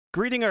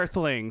Greeting,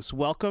 Earthlings.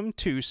 Welcome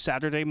to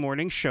Saturday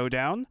Morning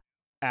Showdown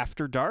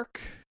After Dark.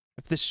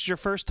 If this is your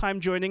first time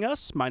joining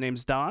us, my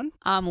name's Don.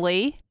 I'm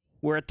Lee.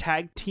 We're a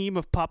tag team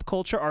of pop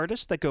culture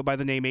artists that go by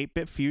the name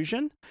 8-Bit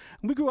Fusion.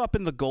 We grew up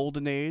in the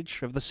golden age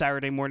of the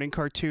Saturday morning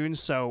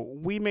cartoons, so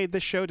we made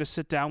this show to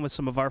sit down with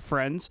some of our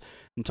friends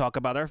and talk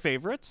about our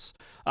favorites.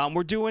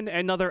 We're doing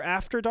another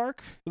After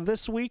Dark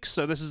this week,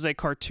 so this is a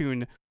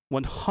cartoon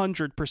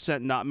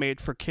 100% not made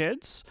for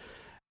kids.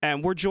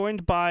 And we're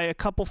joined by a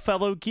couple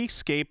fellow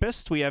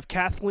Geekscapists. We have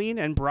Kathleen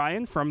and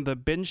Brian from the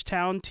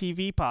Bingetown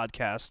TV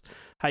podcast.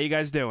 How you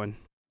guys doing?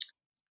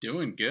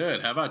 Doing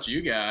good. How about you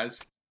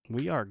guys?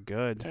 We are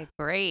good. Okay,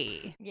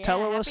 great. Yeah,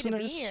 Tell our happy to be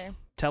listeners. here.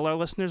 Tell our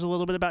listeners a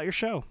little bit about your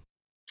show.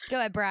 Go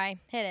ahead,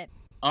 Bri. Hit it.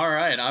 All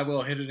right, I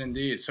will hit it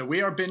indeed. So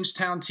we are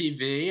Bingetown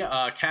TV.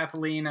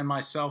 Kathleen and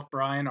myself,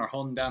 Brian, are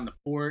holding down the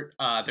fort.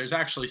 There's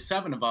actually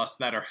 7 of us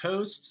that are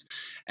hosts.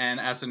 And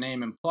as the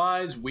name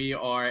implies, we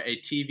are a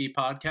TV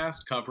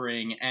podcast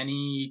covering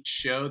any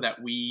show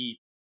that we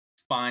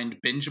find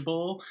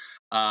bingeable.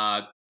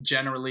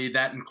 Generally,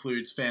 that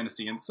includes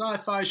fantasy and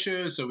sci-fi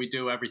shows. So we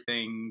do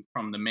everything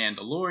from The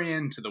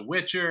Mandalorian to The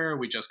Witcher.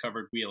 We just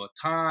covered Wheel of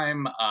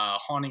Time,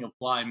 Haunting of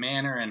Bly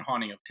Manor, and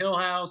Haunting of Hill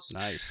House.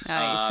 Nice.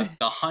 Nice.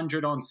 The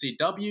 100 on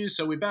CW.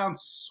 So we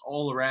bounce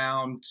all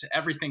around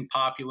everything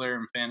popular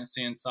in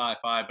fantasy and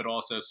sci-fi, but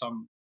also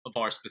some of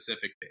our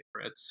specific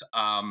favorites.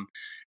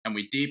 And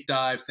we deep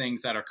dive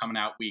things that are coming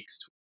out week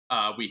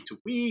to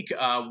week.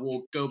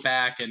 We'll go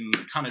back and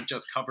kind of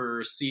just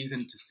cover season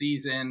to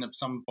season of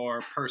some of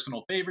our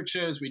personal favorite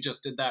shows. We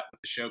just did that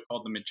with a show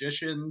called The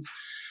Magicians.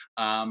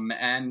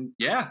 And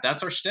yeah,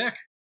 that's our shtick.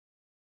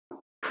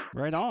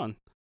 Right on.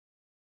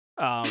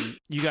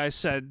 You guys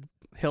said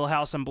Hill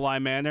House and Bly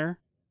Manor.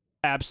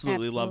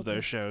 Absolutely love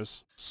those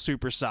shows.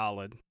 Super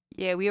solid.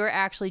 Yeah, we were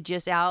actually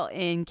just out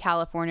in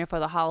California for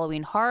the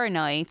Halloween Horror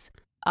Nights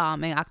in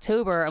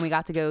October, and we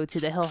got to go to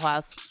the Hill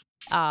House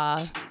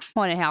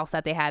haunted house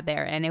that they had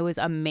there, and it was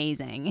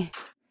amazing.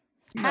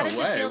 How No does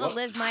way. it feel What- to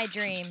live my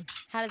dream?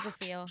 How does it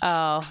feel?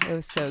 Oh, it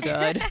was so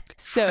good.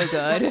 So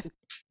good.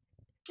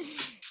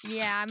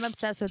 Yeah, I'm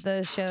obsessed with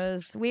those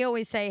shows. We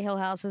always say Hill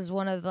House is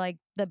one of like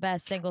the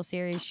best single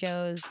series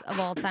shows of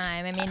all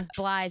time. I mean,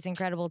 Bly is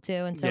incredible too,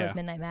 and so Yeah. is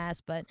Midnight Mass,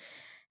 but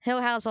Hill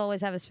House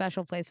always have a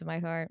special place in my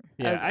heart.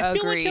 Yeah, I feel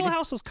like Agreed. Hill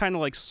House has kind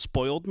of like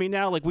spoiled me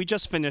now. Like we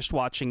just finished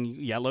watching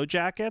Yellow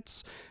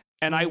Jackets,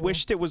 and I Ooh.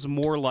 wished it was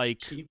more like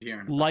Keep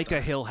hearing about a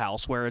that. Hill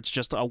House where it's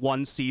just a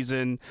one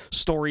season,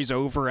 story's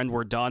over and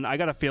we're done. I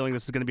got a feeling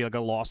this is going to be like a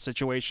Lost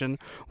situation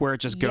where it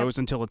just Yep. goes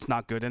until it's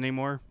not good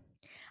anymore.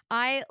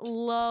 I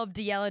loved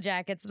Yellow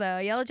Jackets though.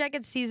 Yellow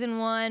Jackets season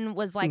 1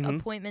 was like Mhm.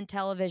 appointment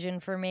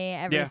television for me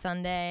every Yeah.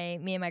 Sunday.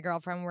 Me and my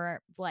girlfriend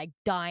were like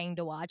dying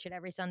to watch it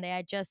every Sunday.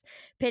 I just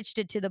pitched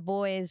it to the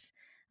boys,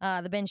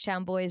 the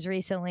Bingetown boys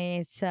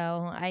recently,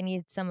 so I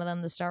need some of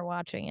them to start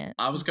watching it.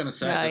 I was going to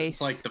say, this Nice.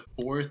 is like the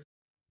 4th.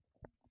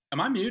 Am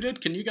I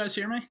muted? Can you guys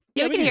hear me?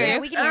 Yeah, we can hear Yeah, you.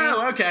 we can hear you.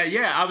 Oh, okay.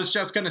 Yeah, I was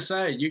just going to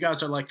say, you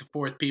guys are like the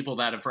 4th people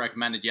that have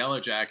recommended Yellow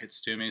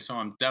Jackets to me, so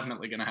I'm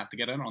definitely going to have to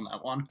get in on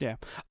that one.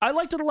 I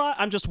liked it a lot.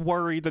 I'm just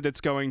worried that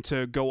it's going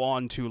to go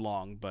on too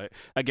long. But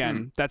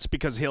again, that's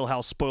because Hill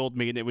House spoiled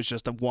me and it was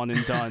just a one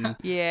and done.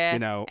 Yeah. You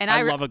know, And I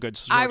I love a good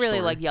I short really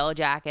story. like Yellow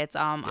Jackets.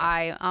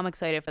 I'm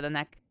excited for the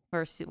next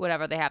or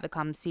whatever they have to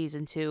come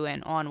season 2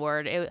 and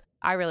onward.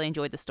 I really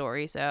enjoyed the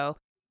story, so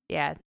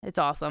yeah, it's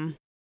awesome.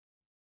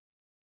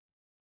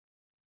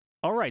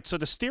 All right, so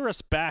to steer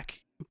us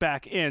back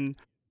in,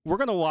 we're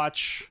going to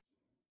watch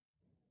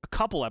a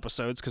couple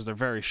episodes, because they're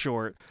very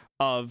short,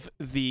 of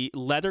the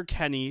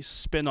Letterkenny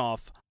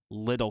spin-off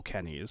Little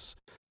Kenny's.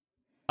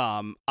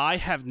 I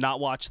have not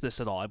watched this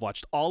at all. I've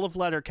watched all of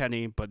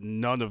Letterkenny, but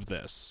none of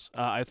this.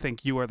 I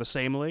think you are the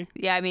same, Lee.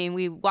 Yeah, I mean,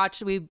 we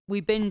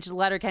binged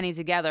Letterkenny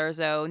together,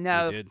 so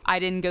no, did. I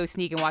didn't go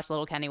sneak and watch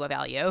Little Kenny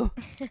without you.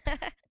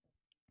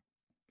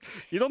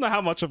 You don't know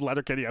how much of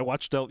Letterkenny I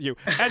watched without you.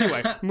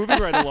 Anyway, moving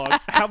right along.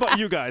 How about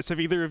you guys?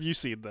 Have either of you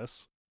seen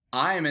this?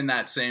 I am in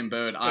that same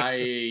boat.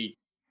 I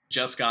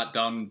just got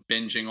done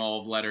binging all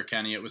of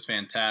Letterkenny. It was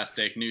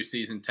fantastic. New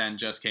season 10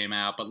 just came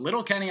out, but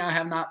Little Kenny I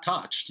have not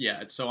touched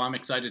yet, so I'm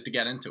excited to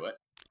get into it.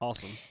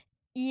 Awesome.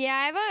 Yeah,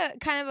 I have a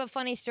kind of a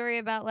funny story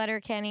about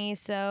Letterkenny.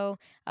 So,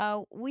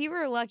 we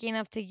were lucky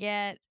enough to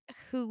get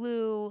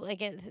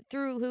Hulu,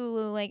 through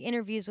Hulu, like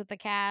interviews with the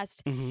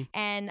cast. Mm-hmm.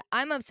 And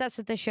I'm obsessed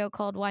with the show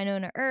called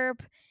Wynonna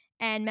Earp.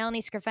 And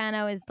Melanie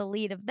Scrofano is the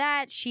lead of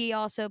that. She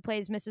also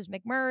plays Mrs.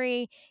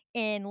 McMurray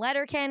in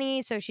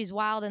Letterkenny, so she's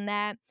wild in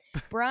that.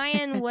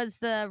 Brian was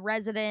the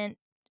resident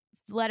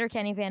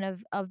Letterkenny fan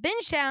of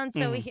Bingetown,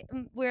 so we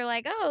were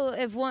like,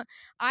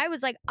 I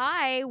was like,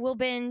 I will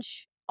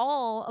binge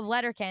all of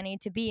Letterkenny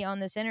to be on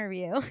this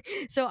interview.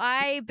 So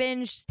I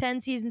binged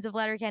 10 seasons of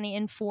Letterkenny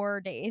in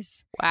 4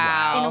 days.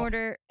 Wow.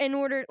 In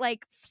order,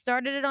 like,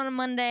 started it on a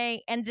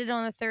Monday, ended it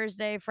on a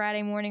Thursday,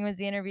 Friday morning was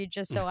the interview,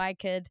 just so I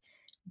could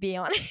be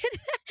on it.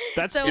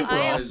 That's So super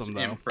I am- awesome,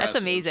 though. Impressive.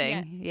 That's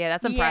amazing. Yeah,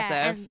 that's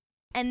impressive. Yeah,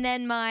 And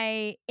then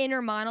my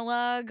inner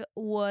monologue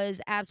was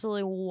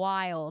absolutely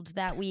wild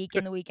that week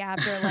and the week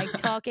after, like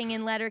talking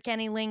in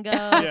Letterkenny lingo,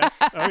 Yeah.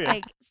 Oh yeah.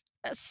 like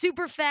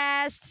super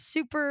fast,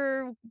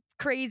 super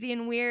crazy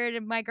and weird.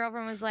 And my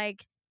girlfriend was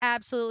like,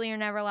 absolutely, you're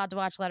never allowed to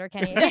watch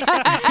Letterkenny again.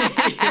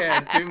 Yeah,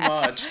 too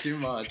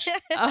much.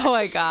 Oh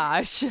my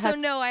gosh. So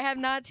no, I have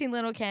not seen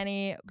Little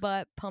Kenny,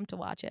 but pumped to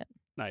watch it.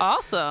 Nice.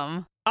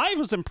 Awesome. I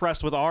was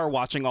impressed with our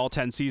watching all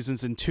 10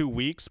 seasons in 2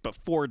 weeks, but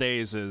 4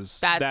 days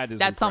is That's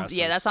impressive. something.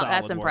 Yeah, that's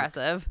Solid work.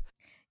 impressive.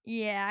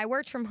 Yeah, I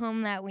worked from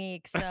home that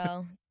week,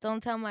 so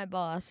don't tell my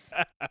boss.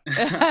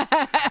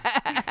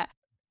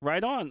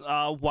 Right on.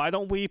 Why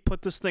don't we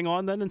put this thing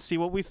on then and see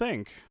what we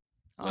think?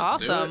 Let's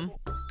do it. Awesome.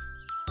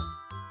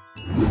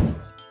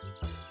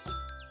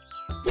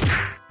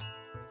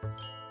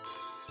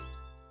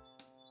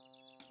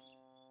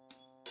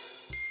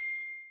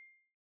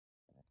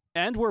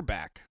 And we're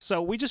back.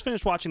 So we just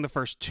finished watching the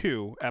first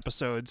 2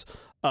 episodes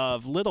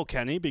of Little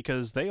Kenny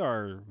because they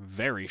are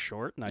very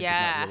short, and I did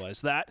not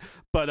realize that.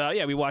 But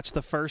yeah, we watched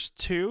the first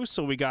 2,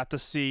 so we got to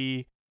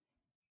see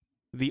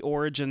the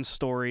origin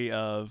story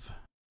of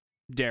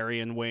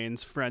Derry and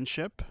Wayne's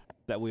friendship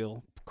that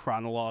we'll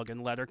chronologue in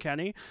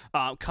Letterkenny.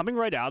 Coming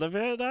right out of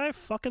it, I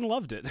fucking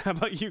loved it. How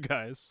about you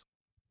guys?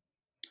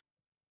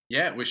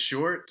 Yeah, it was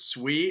short,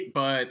 sweet,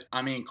 but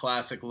I mean,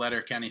 classic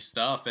Letterkenny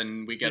stuff.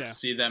 And we get to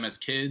see them as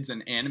kids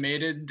and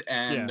animated,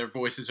 and their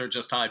voices are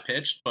just high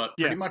pitched, but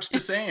pretty much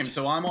the same.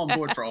 So I'm on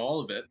board for all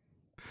of it.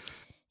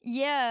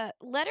 Yeah,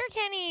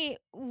 Letterkenny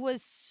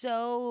was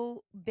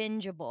so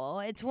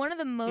bingeable. It's one of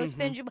the most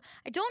bingeable.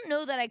 I don't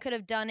know that I could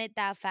have done it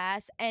that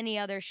fast any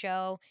other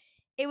show.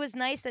 It was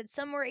nice that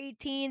some were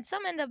 18,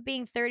 some end up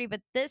being 30, but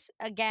this,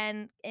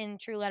 again, in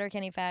true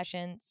Letterkenny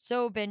fashion,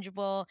 so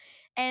bingeable.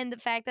 And the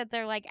fact that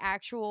they're like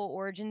actual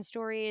origin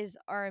stories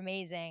are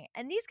amazing.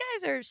 And these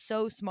guys are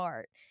so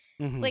smart.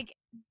 Like,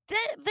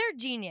 they're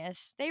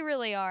genius. They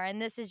really are.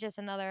 And this is just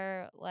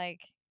another, like,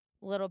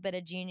 little bit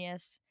of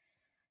genius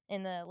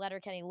in the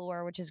Letterkenny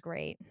lore, which is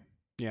great.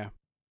 Yeah.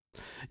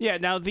 Yeah,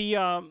 now the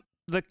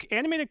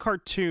animated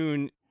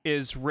cartoon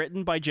is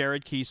written by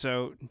Jared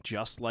Kiso,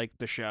 just like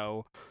the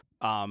show.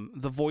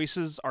 The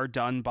voices are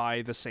done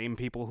by the same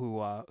people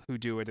who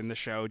do it in the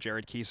show.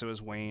 Jared Kiso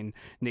is Wayne,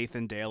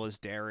 Nathan Dale is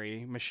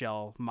Derry,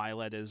 Michelle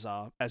Milet is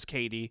as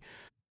Katie.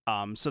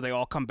 So they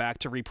all come back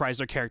to reprise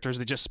their characters.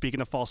 They just speak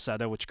in a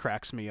falsetto, which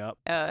cracks me up.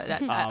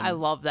 I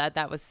love that.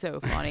 That was so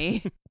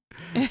funny.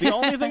 The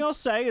only thing I'll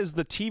say is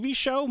the TV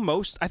show,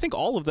 I think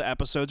all of the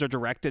episodes are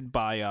directed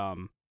by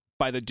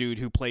the dude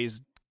who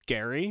plays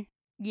Gary.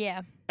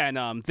 Yeah.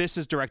 And this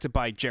is directed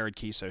by Jared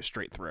Kiso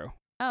straight through.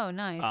 Oh,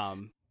 nice.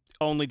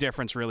 Only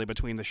difference really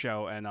between the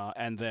show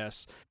and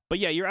this. But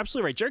yeah, you're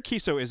absolutely right. Jared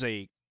Kiso is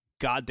a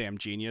goddamn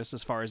genius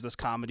as far as this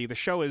comedy. The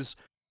show is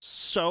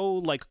so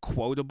like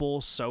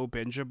quotable, so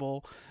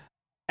bingeable.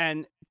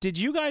 And did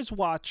you guys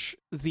watch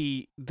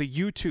the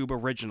YouTube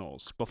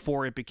originals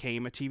before it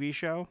became a TV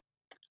show?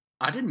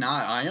 I did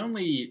not. I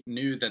only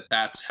knew that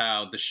that's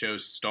how the show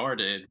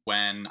started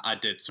when I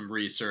did some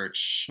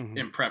research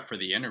in prep for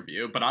the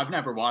interview, but I've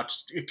never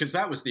watched, because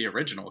that was the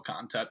original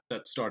content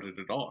that started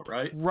it all,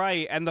 right?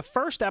 Right. And the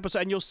first episode,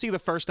 and you'll see the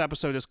first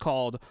episode is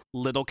called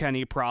Little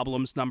Kenny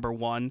Problems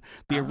 #1.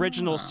 The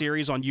original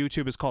series on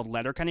YouTube is called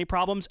Letterkenny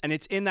Problems, and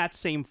it's in that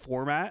same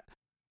format.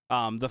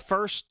 The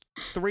first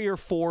 3 or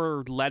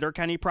 4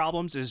 Letterkenny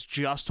Problems is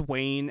just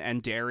Wayne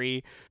and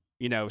Derry,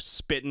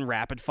 spitting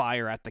rapid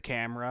fire at the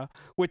camera,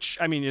 which,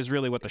 I mean, is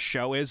really what the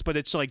show is, but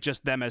it's like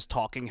just them as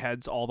talking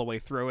heads all the way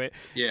through it.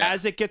 Yeah.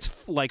 As it gets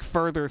like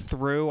further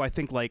through, I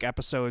think like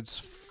episodes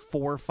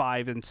 4,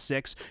 5, and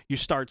 6, you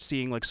start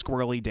seeing like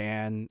Squirrely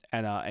Dan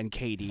and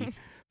Katie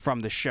from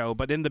the show.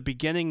 But in the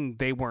beginning,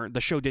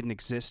 the show didn't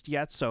exist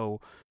yet,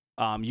 so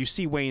you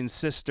see Wayne's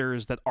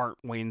sisters that aren't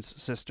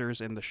Wayne's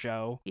sisters in the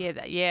show.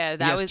 Yeah,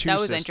 that was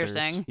sisters.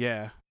 interesting.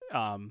 Yeah.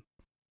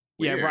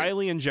 Weird. Yeah,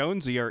 Riley and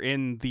Jonesy are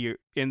in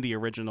the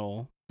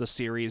original, the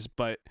series,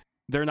 but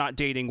they're not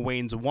dating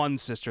Wayne's one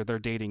sister. They're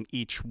dating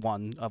each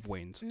one of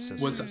Wayne's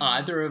sisters. Was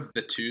either of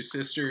the 2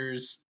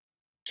 sisters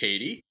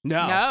Katie?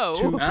 No.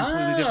 2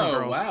 completely different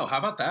girls. Wow. How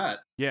about that?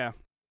 Yeah.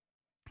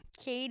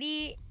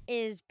 Katie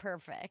is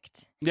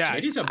perfect. Yeah.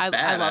 Katie's a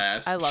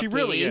badass. I love she Katie.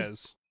 really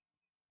is.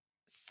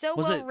 So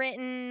well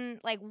written,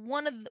 like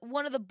one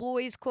of the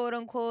boys, quote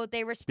unquote.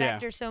 They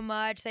respect her so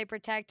much, they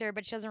protect her,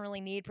 but she doesn't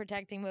really need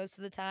protecting most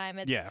of the time.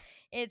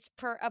 It's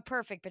a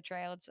perfect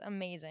portrayal. It's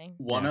amazing.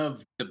 One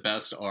of the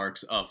best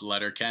arcs of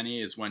Letterkenny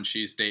is when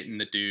she's dating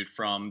the dude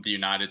from the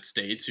United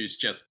States who's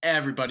just,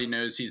 everybody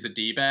knows he's a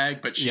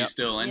D-bag, but she's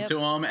still into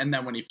him. And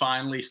then when he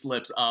finally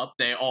slips up,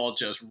 they all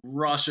just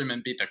rush him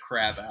and beat the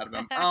crap out of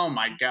him. Oh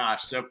my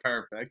gosh, so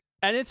perfect.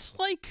 And it's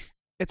like,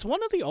 it's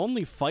one of the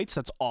only fights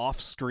that's off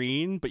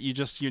screen, but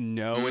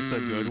it's a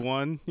good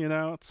one,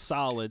 it's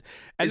solid.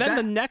 And then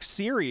the next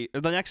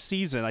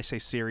season, I say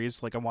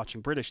series, like I'm watching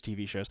British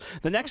TV shows.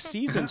 The next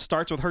season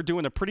starts with her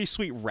doing a pretty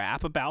sweet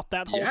rap about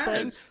that whole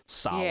thing.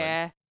 Solid.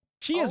 Yeah.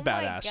 She is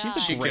badass.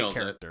 She's a great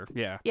character.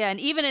 Yeah. Yeah, and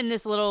even in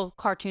this little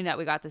cartoon that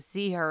we got to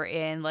see her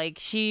in, like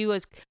she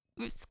was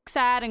was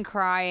sad and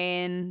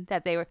crying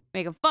that they were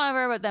making fun of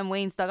her, but then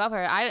Wayne stuck up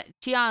for her.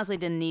 She honestly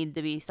didn't need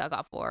to be stuck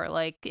up for.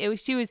 Like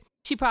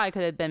she probably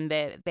could have been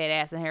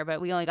badass in here, but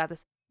we only got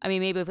this. I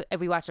mean, maybe if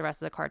we watch the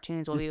rest of the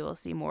cartoons, we'll be able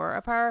to see more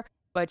of her.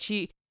 But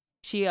she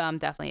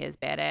definitely is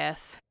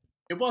badass.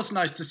 It was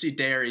nice to see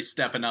Derry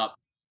stepping up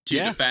to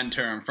defend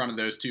her in front of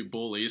those two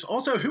bullies.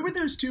 Also, who were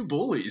those two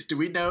bullies? Do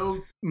we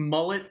know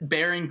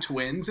mullet-bearing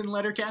twins in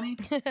Letterkenny?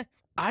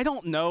 I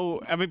don't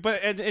know. I mean,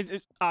 but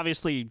it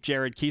obviously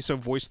Jared Kiso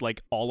voiced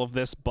like all of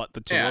this, but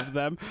the two of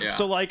them. Yeah.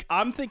 So like,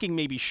 I'm thinking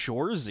maybe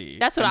Shorzy.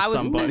 That's what I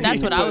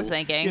was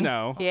thinking. You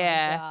know.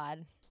 Yeah. Oh my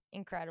God.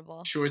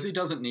 Incredible. Shorzy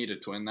doesn't need a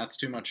twin. That's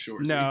too much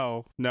Shorzy.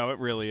 No, it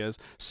really is.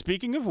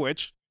 Speaking of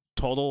which,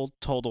 total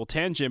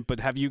tangent,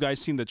 but have you guys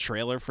seen the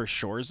trailer for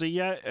Shorzy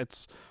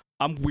yet?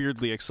 I'm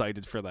weirdly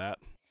excited for that.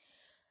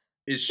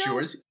 Is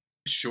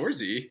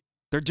Shorzy?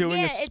 They're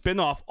doing a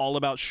spin-off all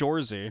about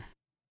Shorzy.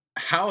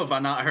 How have I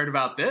not heard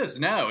about this?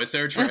 No, is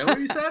there a trailer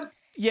you said?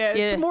 Yeah,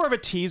 it's more of a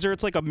teaser.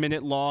 It's like a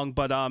minute long,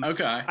 but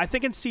okay. I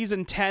think in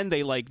season 10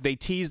 they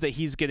tease that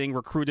he's getting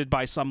recruited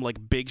by some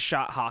like big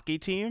shot hockey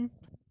team.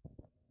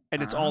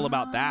 And it's all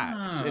about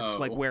that. It's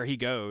like where he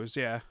goes,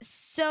 yeah.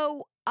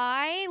 So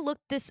I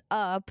looked this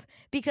up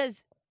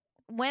because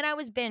when I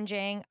was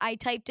binging, I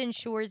typed in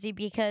Shorzy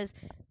because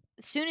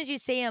as soon as you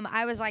see him,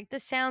 I was like,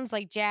 this sounds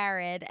like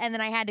Jared. And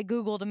then I had to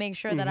Google to make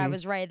sure that I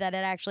was right, that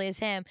it actually is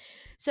him.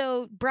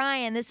 So,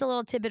 Brian, this is a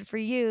little tidbit for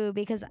you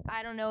because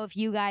I don't know if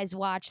you guys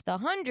watch The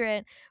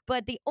 100,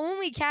 but the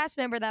only cast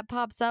member that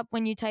pops up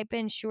when you type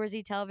in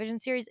Shorzy television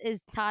series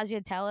is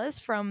Tazia Tellis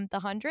from The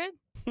 100,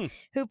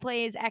 who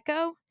plays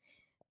Echo.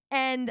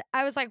 And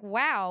I was like,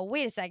 wow,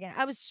 wait a second.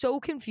 I was so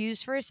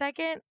confused for a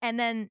second. And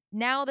then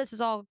now this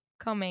is all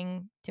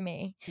coming to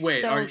me.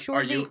 Wait, so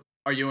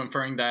are you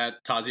inferring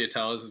that Tazia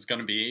Tellis is going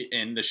to be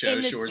in the show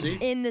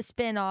Shorzy? In the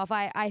spin-off,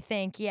 I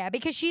think, yeah.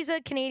 Because she's a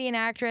Canadian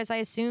actress. I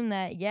assume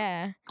that,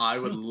 yeah. I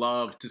would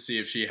love to see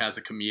if she has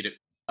a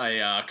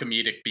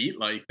comedic beat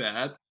like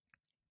that.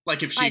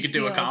 Like if she could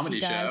do a comedy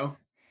show.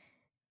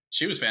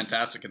 She was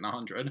fantastic in The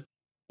 100.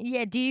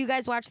 Yeah, do you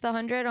guys watch The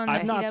 100 on the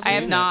CW? I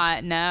have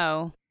not,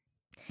 no.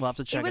 We'll have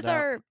to check it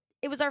out.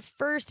 It was our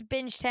first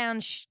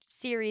Bingetown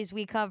series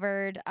we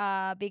covered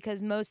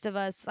because most of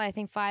us, I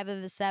think 5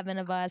 of the 7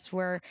 of us,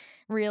 were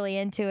really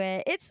into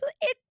it. It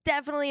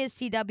definitely is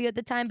CW at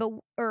the time,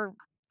 or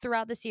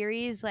throughout the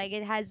series, like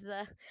it has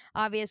the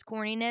obvious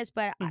corniness,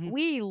 but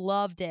we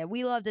loved it.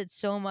 We loved it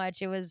so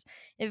much. It was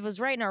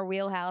right in our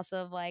wheelhouse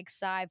of like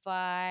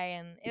sci-fi,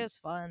 and it was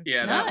fun.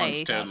 Yeah, that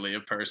one's totally a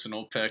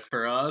personal pick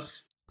for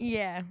us.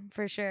 Yeah,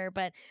 for sure.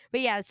 But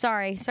yeah,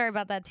 sorry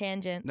about that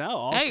tangent. No,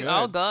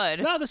 all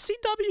good. No, the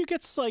CW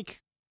gets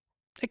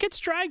gets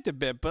dragged a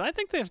bit, but I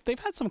think they've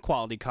had some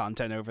quality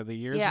content over the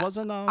years. Yeah.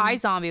 Wasn't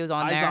iZombie was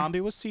on there.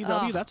 iZombie was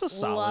CW. Oh, that's a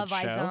solid love show.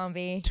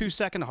 iZombie.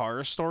 2-second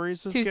horror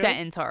stories is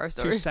 2-sentence horror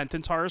stories.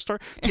 2-sentence horror story.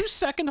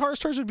 2-second horror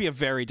stories would be a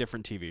very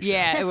different TV show.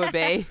 Yeah, it would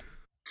be.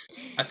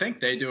 I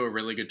think they do a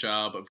really good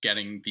job of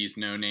getting these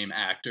no-name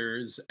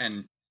actors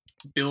and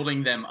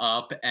building them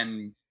up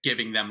and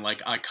giving them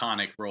like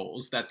iconic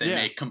roles that they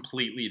make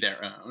completely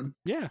their own.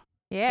 Yeah.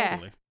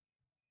 Totally.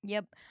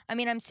 Yep. I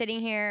mean, I'm sitting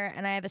here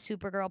and I have a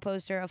Supergirl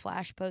poster, a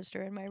Flash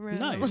poster in my room.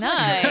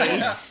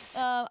 Nice.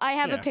 I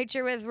have a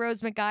picture with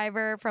Rose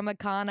McIver from a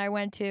con I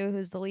went to,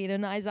 who's the lead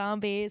in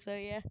iZombie. So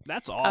yeah.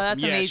 That's awesome. Oh,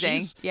 that's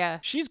amazing.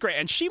 She's great,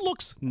 and she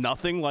looks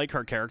nothing like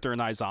her character in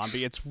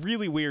iZombie. It's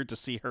really weird to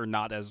see her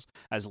not as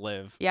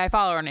Liv. Yeah, I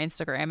follow her on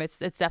Instagram. It's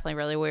definitely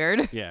really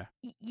weird. Yeah.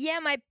 Yeah,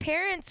 my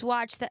parents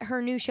watched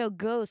her new show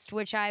Ghost,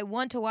 which I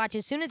want to watch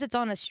as soon as it's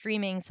on a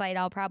streaming site.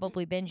 I'll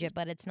probably binge it,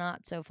 but it's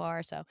not so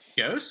far. So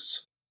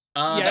Ghost.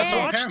 That's I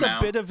watched a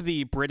bit of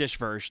the British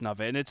version of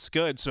it, and it's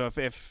good. So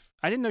if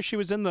I didn't know she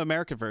was in the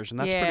American version,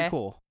 that's pretty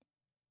cool.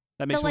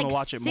 That makes me want to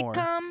watch it more.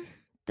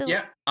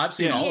 Yeah, I've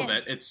seen all of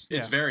it.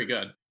 It's very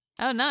good.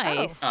 Oh,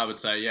 nice. I would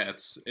say, yeah,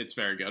 it's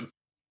very good.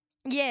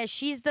 Yeah,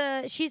 she's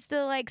the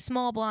like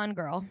small blonde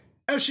girl.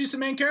 Oh, she's the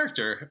main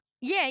character.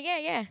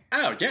 Yeah.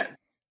 Oh,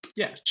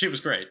 yeah, she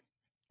was great.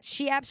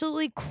 She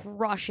absolutely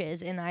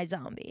crushes in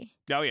iZombie.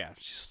 Oh yeah,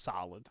 she's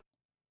solid.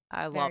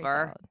 I love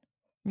her. Solid.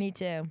 Me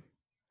too.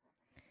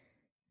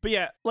 But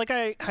yeah, like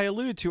I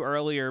alluded to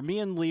earlier, me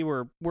and Lee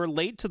were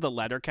late to the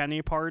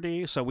Letterkenny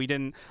party, so we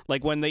didn't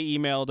like when they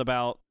emailed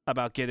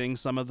about getting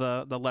some of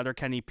the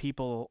Letterkenny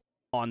people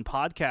on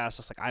podcasts. I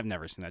was like, I've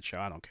never seen that show.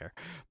 I don't care.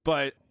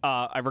 But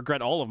I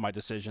regret all of my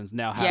decisions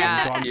now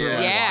having gone through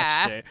and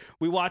watched it.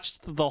 We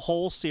watched the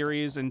whole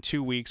series in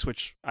 2 weeks,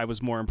 which I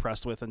was more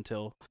impressed with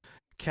until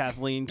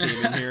Kathleen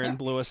came in here and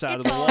blew us out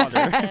of the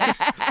water.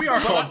 We are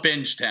called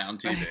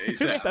Bingetown TV.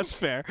 So. That's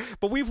fair.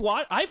 But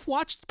I've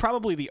watched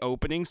probably the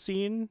opening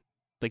scene,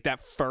 like that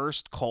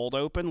first cold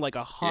open, like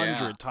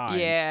 100 times.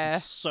 Yeah.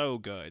 It's so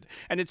good.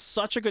 And it's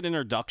such a good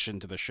introduction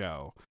to the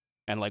show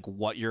and like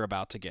what you're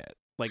about to get.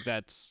 Like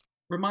that's...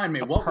 Remind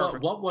me,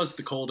 what was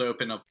the cold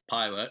open of the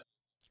pilot?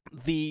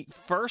 The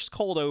first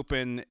cold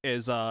open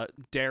is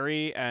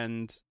Derry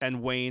and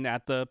Wayne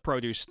at the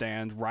produce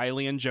stand.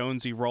 Riley and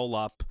Jonesy roll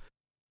up,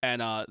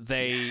 and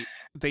they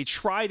they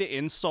try to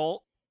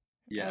insult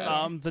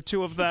Yes. the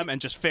two of them and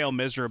just fail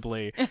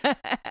miserably.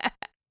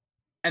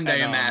 And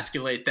they and,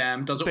 emasculate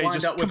them. Does it they wind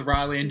just up with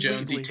Riley and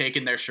Jonesy completely-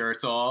 taking their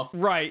shirts off?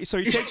 Right. So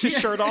he takes his Yeah.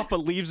 shirt off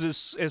but leaves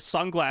his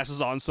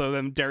sunglasses on. So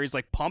then Derry's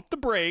like, pump the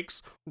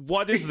brakes.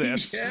 What is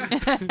this?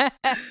 Yeah.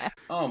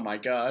 Oh my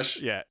gosh.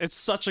 Yeah,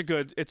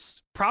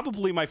 it's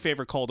probably my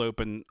favorite cold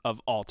open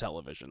of all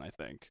television, I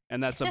think.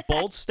 And that's a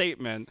bold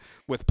statement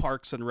with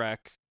Parks and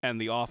Rec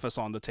and The Office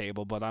on the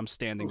table, but I'm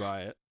standing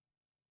by it.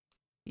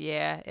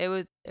 Yeah, it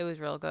was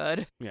real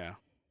good. Yeah.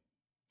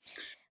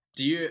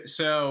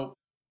 So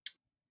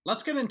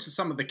let's get into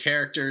some of the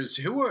characters.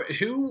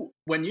 Who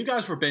when you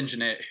guys were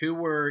binging it, who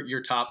were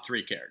your top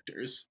 3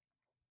 characters?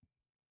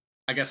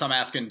 I guess I'm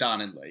asking Don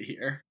and Lee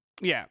here.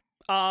 Yeah.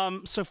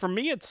 So for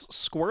me it's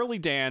Squirrely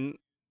Dan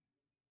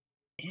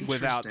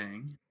without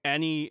Interesting.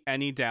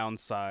 any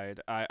downside.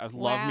 I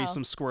love me Wow.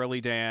 some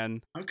Squirrely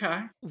Dan.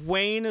 Okay.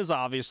 Wayne is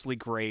obviously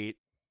great.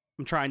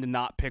 I'm trying to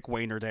not pick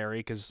Wayne or Derry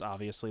because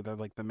obviously they're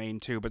like the main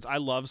two, but I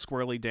love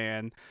Squirrely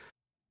Dan.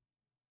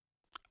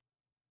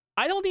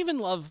 I don't even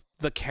love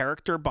the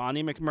character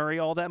Bonnie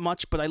McMurray all that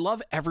much, but I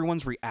love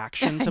everyone's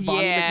reaction to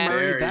Bonnie Yeah. McMurray.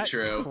 Very That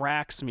true.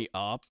 cracks me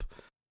up.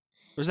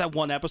 There's that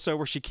one episode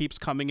where she keeps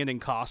coming in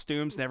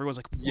costumes and everyone's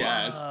like, whoa,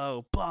 Yes.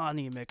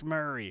 Bonnie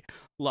McMurray.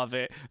 Love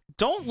it.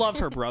 Don't love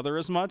her brother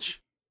as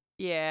much.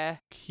 Yeah.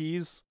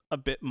 He's a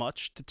bit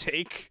much to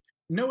take.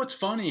 No, what's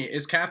funny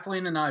is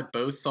Kathleen and I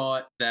both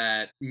thought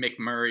that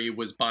McMurray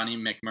was Bonnie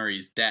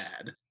McMurray's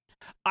dad.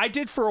 I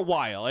did for a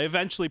while. I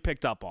eventually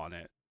picked up on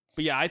it.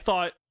 But yeah, I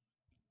thought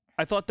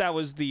that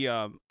was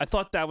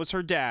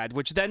her dad,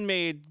 which then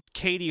made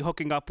Katie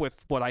hooking up with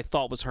what I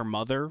thought was her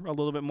mother a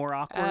little bit more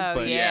awkward. Oh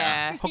but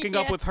yeah. hooking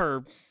up Yeah. with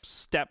her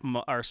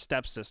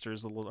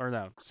stepsisters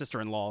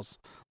sister-in-laws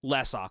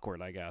less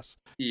awkward, I guess.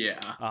 Yeah.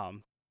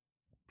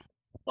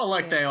 Well,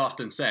 Like Yeah. they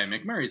often say,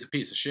 McMurray's a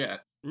piece of shit.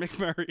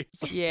 McMurray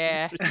is a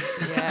Yeah. piece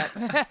of shit.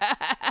 Yeah.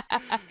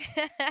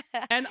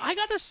 And I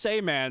gotta say,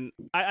 man,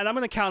 and I'm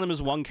gonna count him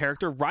as one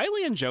character.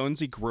 Riley and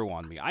Jonesy grew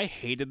on me. I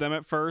hated them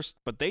at first,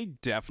 but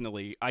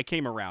I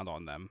came around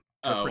on them.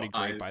 They're Oh, pretty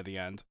great by the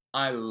end.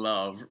 I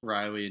love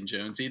Riley and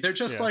Jonesy. They're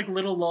just Yeah. like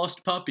little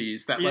lost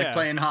puppies that like Yeah.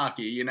 playing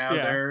hockey. You know,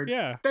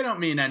 Yeah. they don't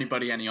mean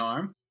anybody any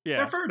harm. Yeah.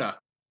 They're Ferda.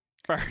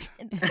 Bird.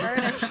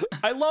 Bird.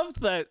 I love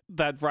that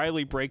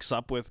Riley breaks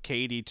up with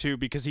Katie too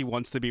because he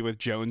wants to be with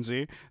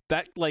Jonesy.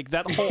 That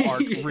whole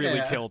arc really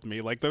Yeah. killed me.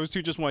 Like those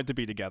two just wanted to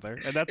be together,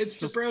 and that's It's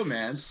just the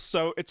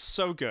bromance. it's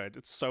so good.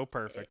 It's so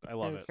perfect. I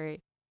love it.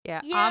 Great. Yeah.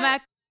 Yeah.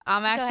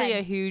 I'm actually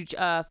ahead. a huge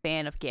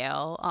fan of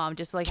Gail.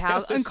 Just like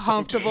how Gail is so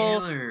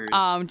uncomfortable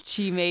Killers.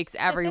 she makes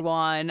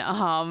everyone.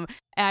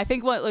 And I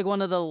think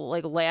one of the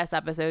last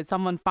episodes,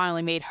 someone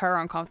finally made her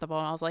uncomfortable,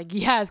 and I was like,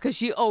 yes, because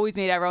she always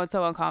made everyone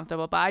so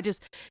uncomfortable. But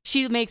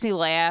she makes me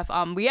laugh.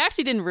 We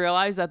actually didn't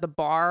realize that the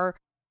bar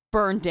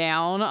burned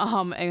down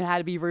and had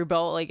to be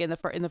rebuilt in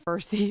the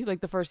first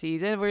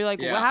season. We were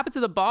like, Yeah. what happened to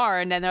the bar?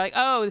 And then they're like,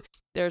 oh,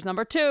 there's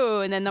number 2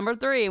 and then number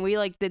 3, and we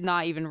did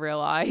not even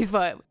realize.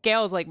 But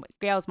Gail's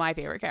my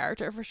favorite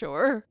character for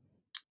sure.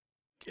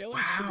 Gail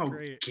is pretty Wow,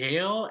 great.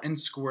 Gail and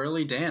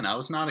Squirrely Dan. I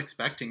was not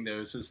expecting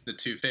those as the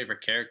 2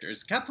 favorite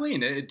characters. Kathleen,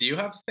 do you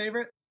have a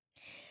favorite?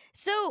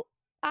 So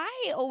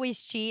I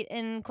always cheat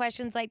in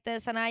questions like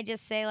this, and I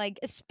just say,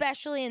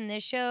 especially in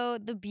this show,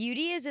 the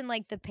beauty is in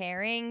the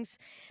pairings.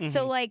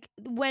 So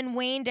when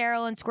Wayne,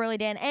 Daryl, and Squirrely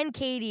Dan and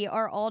Katie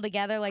are all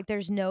together,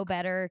 there's no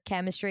better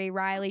chemistry.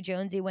 Riley,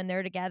 Jonesy, when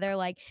they're together,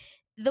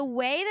 the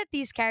way that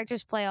these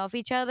characters play off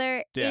each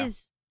other Yeah.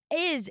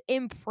 is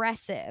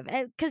impressive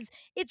because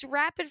it's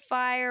rapid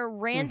fire,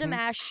 random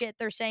ass shit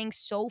they're saying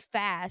so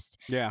fast,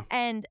 Yeah.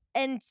 and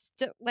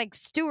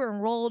Stuart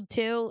and Rolled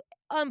too.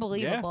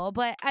 Unbelievable.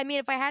 But I mean,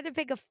 if I had to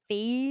pick a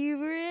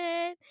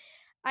favorite,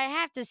 I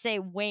have to say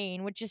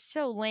Wayne, which is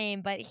so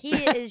lame, but he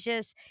is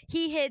just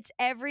he hits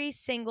every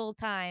single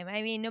time.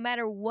 I mean, no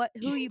matter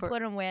who you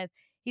put him with,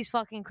 he's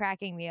fucking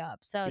cracking me up.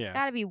 So it's Yeah.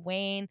 got to be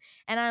Wayne,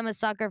 and I'm a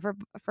sucker for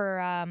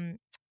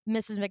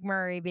Mrs.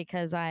 McMurray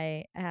because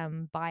I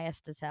am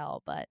biased as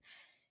hell, but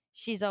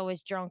she's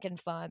always drunk and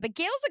fun. But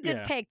Gail's a good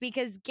Yeah. pick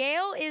because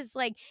Gail is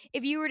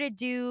if you were to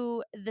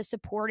do the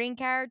supporting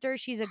character,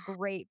 she's a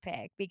great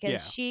pick because Yeah.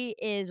 she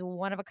is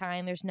one of a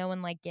kind. There's no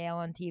one like Gail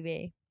on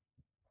TV.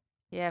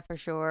 Yeah, for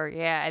sure.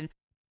 Yeah, and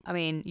I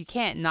mean, you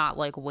can't not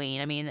like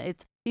Wayne. I mean,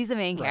 he's the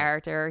main Right.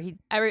 character.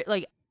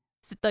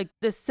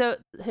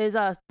 His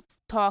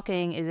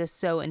talking is just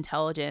so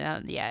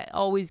intelligent. Yeah, it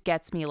always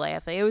gets me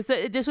laughing.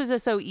 This was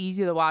just so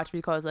easy to watch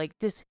because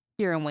just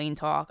hearing Wayne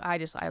talk, I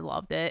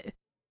loved it.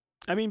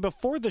 I mean,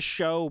 before the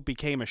show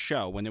became a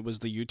show, when it was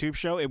the YouTube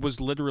show, it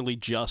was literally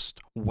just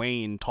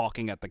Wayne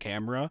talking at the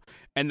camera,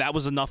 and that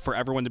was enough for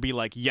everyone to be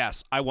like,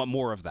 yes, I want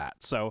more of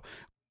that. So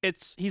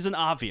he's an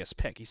obvious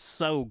pick. He's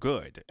so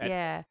good.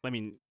 Yeah. I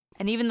mean,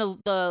 And even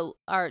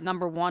our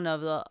number 1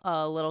 of the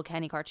Little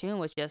Kenny cartoon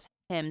was just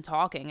him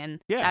talking,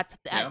 and Yeah.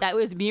 that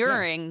was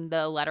mirroring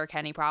the Letter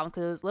Kenny problems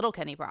because it was Little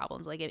Kenny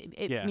problems.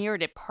 It Yeah.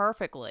 mirrored it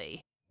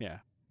perfectly. yeah.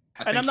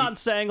 I And I'm think not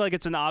saying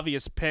it's an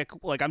obvious pick.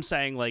 I'm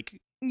saying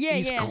Yeah,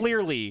 he's yeah.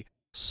 clearly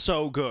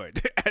so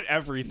good at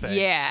everything.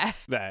 Yeah.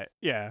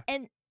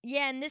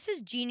 And this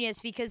is genius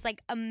because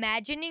like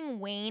imagining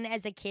Wayne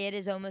as a kid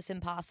is almost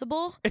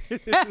impossible.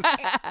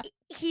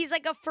 He's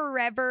like a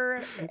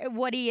forever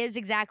what he is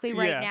exactly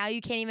right now. You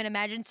can't even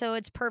imagine. So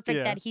it's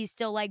perfect that he's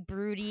still like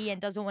broody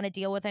and doesn't want to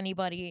deal with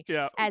anybody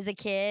as a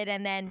kid.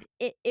 And then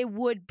it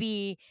would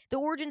be the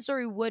origin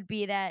story would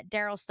be that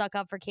Daryl stuck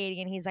up for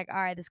Katie and he's like,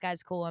 all right, this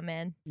guy's cool, I'm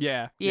in.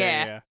 Yeah.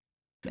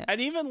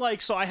 And even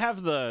like, so I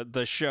have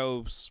the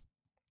show's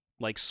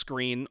like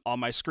screen on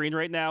my screen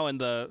right now, and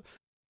the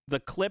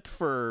clip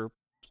for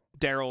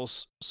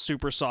Daryl's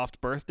super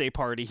soft birthday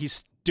party,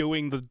 he's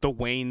doing the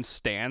Wayne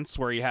stance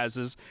where he has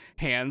his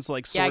hands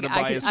like sort of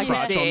by his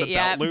crotch on the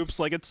belt loops.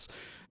 Like it's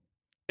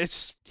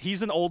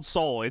he's an old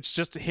soul. It's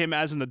just him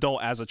as an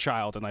adult, as a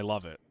child, and I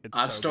love it.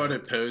 I've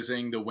started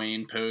posing the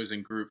Wayne pose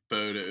in group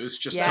photos.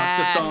 Just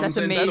tuck the thumbs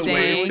into the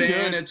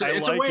waistband. It's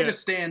a way to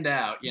stand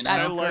out, you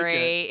know. That's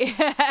great.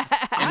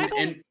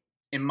 And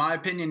in my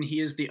opinion, he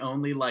is the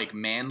only like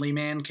manly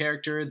man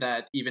character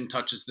that even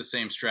touches the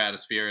same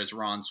stratosphere as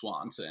Ron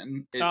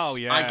Swanson.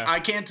 I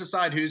can't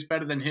decide who's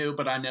better than who,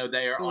 but I know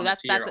they are on the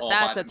tier all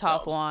by themselves. That's a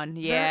tough one.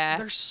 Yeah,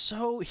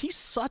 he's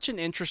such an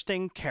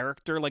interesting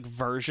character, like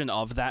version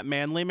of that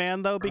manly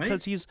man though,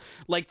 because he's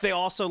like, they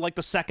also like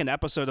the second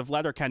episode of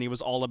Letterkenny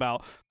was all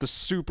about the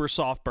super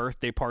soft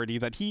birthday party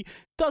that he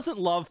doesn't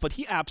love, but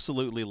he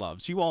absolutely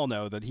loves. You all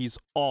know that he's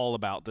all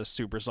about this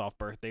super soft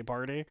birthday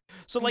party.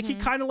 So like he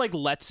kind of like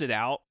lets it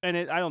out. And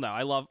I don't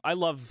know. I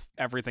love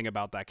everything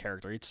about that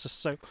character. It's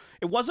just so,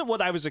 it wasn't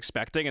what I was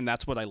expecting, and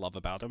that's what I love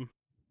about him.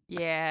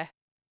 Yeah.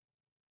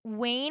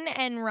 Wayne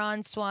and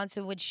Ron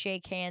Swanson would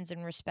shake hands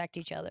and respect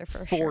each other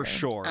for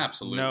sure.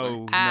 Absolutely.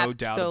 No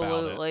doubt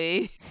about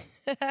it.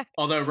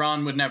 Although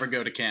Ron would never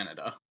go to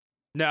Canada.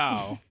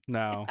 No.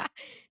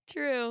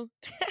 True.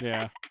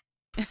 Yeah.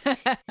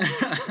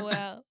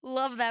 Well,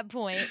 love that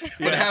point.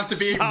 Would have to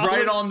be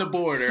right on the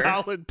border.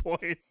 Solid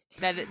point.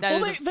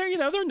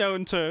 They're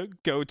known to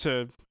go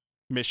to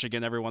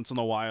Michigan every once in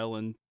a while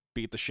and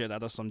beat the shit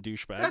out of some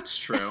douchebag. That's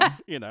true.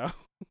 You know.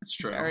 That's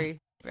true.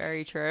 Very,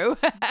 very true.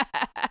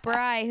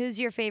 Bri, who's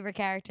your favorite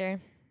character?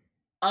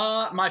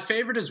 My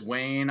favorite is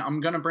Wayne. I'm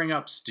gonna bring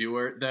up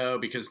Stuart though,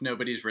 because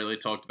nobody's really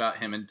talked about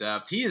him in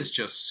depth. He is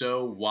just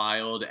so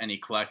wild and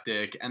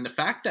eclectic, and the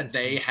fact that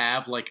they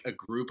have like a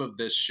group of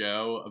this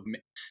show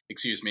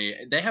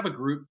they have a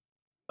group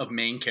of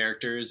main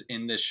characters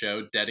in this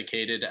show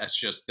dedicated as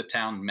just the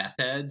town meth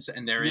heads,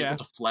 and they're able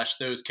to flesh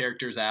those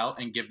characters out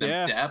and give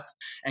them depth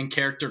and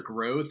character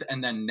growth,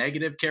 and then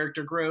negative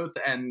character growth,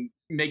 and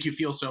make you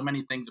feel so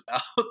many things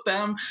about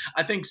them.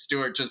 I think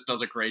Stuart just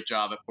does a great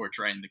job at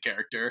portraying the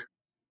character.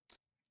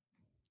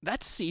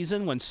 That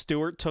season when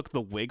Stuart took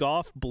the wig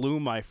off blew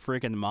my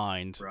friggin'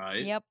 mind.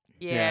 Right. Yep.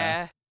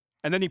 Yeah.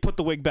 And then he put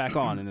the wig back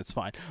on and it's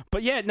fine.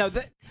 But yeah, no,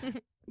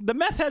 the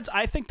meth heads,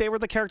 I think they were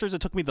the characters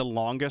that took me the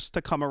longest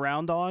to come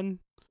around on.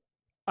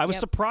 I was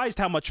surprised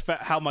how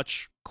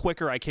much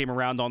quicker I came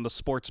around on the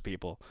sports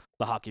people,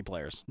 the hockey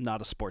players.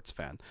 Not a sports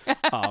fan.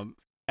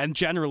 And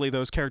generally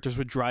those characters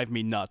would drive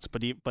me nuts,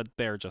 but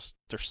they're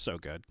so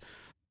good.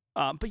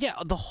 But yeah,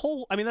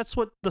 that's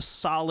what the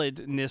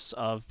solidness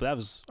of, that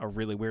was a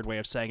really weird way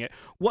of saying it.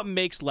 What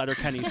makes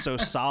Letterkenny so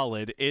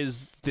solid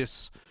is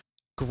this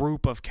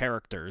group of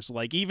characters,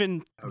 like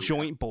even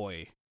Joint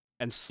Boy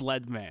and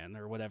Sled Man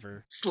or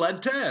whatever.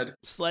 Sled Ted,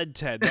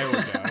 there we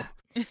go.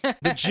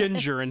 The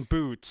Ginger and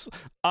Boots.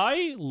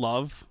 I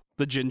love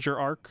the Ginger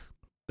arc,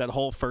 that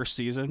whole first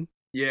season.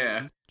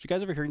 Yeah. Did you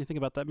guys ever hear anything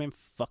about that man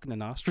fucking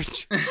an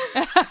ostrich?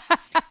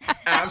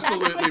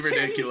 Absolutely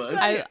ridiculous.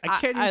 I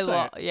can't even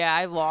say it. Yeah,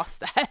 I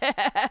lost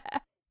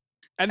that.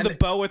 And the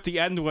bow at the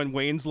end when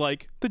Wayne's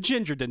like, the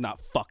Ginger did not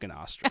fuck an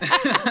ostrich.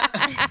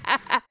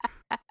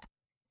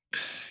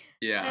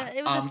 Yeah.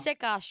 It was a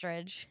sick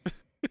ostrich.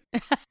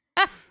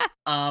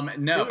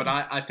 No, but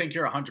I think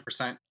you're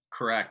 100%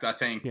 correct. I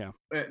think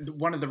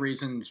one of the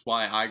reasons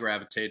why I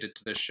gravitated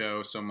to this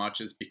show so much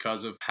is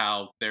because of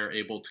how they're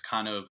able to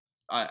kind of,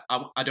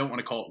 I don't want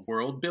to call it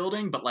world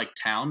building, but like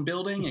town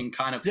building, and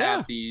kind of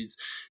have these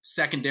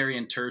secondary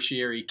and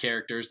tertiary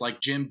characters like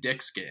Jim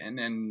Dixkin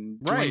and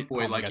Joint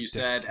Boy, like you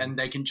said, and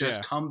they can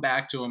just come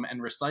back to them and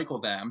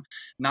recycle them,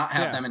 not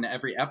have them in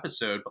every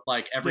episode, but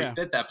like every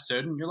fifth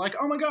episode, and you're like,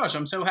 oh my gosh,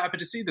 I'm so happy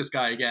to see this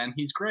guy again.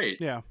 He's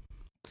great. Yeah.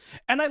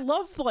 And I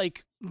love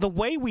like the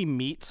way we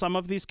meet some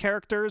of these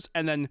characters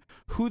and then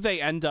who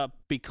they end up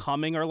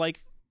becoming, or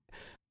like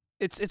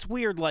it's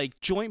weird. Like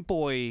Joint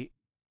Boy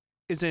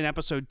is in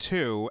episode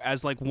 2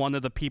 as like one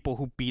of the people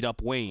who beat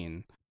up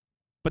Wayne,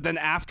 but then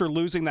after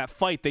losing that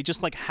fight they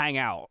just like hang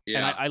out.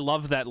 And I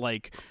love that,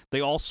 like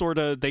they all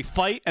they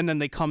fight and then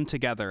they come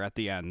together at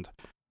the end.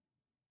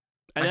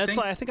 And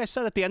I think I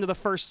said at the end of the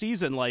first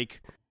season,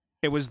 like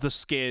it was the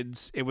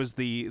Skids, it was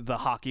the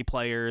hockey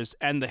players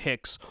and the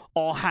Hicks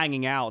all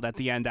hanging out at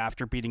the end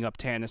after beating up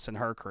Tanis and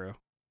her crew.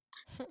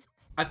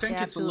 I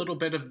think it's a little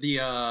bit of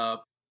the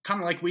kind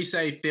of like we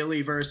say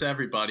Philly versus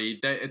everybody.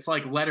 It's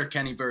like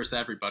Letterkenny versus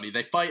everybody.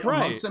 They fight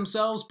amongst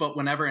themselves, but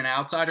whenever an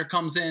outsider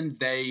comes in,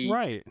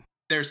 they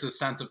there's a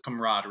sense of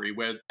camaraderie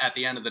where at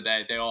the end of the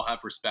day, they all have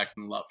respect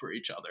and love for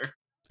each other.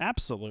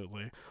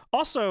 Absolutely.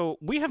 Also,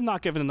 we have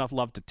not given enough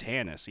love to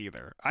Tannis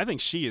either. I think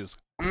she is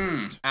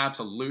great.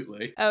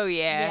 Absolutely. Oh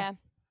yeah.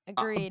 A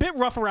Agreed. bit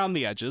rough around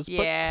the edges,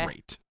 Yeah. but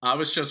great. I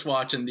was just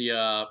watching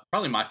the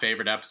probably my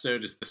favorite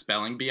episode is the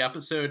spelling bee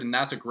episode, and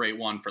that's a great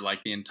one for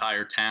like the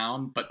entire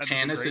town. But That is a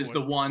Tannis great is one.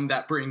 the one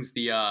that brings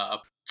the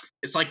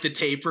it's like the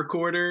tape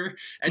recorder,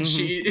 and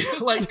she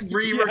like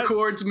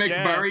re-records Yes,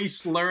 yeah. McMurray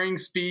slurring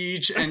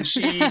speech, and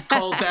she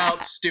calls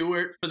out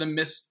Stewart for the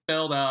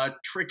misspelled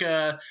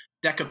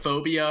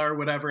trichodecaphobia or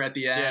whatever at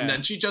the end, Yeah.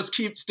 and she just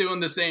keeps doing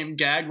the same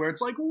gag where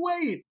it's like,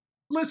 wait,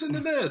 listen to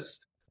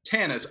this.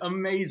 Tannis,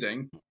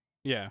 amazing.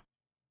 Yeah.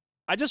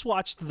 I just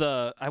watched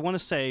I want to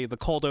say, the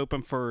cold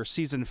open for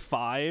season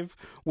 5,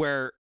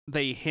 where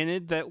they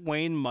hinted that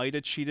Wayne might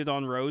have cheated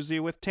on Rosie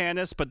with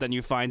Tannis, but then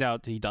you find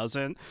out he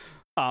doesn't.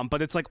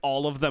 But it's like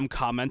all of them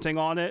commenting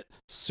on it.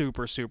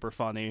 Super, super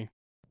funny.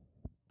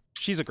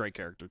 She's a great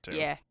character, too.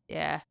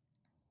 Yeah.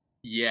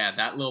 Yeah,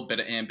 that little bit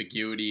of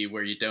ambiguity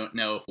where you don't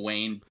know if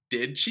Wayne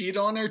did cheat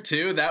on her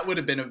too, that would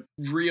have been a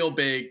real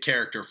big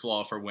character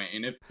flaw for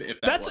Wayne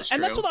if that was true.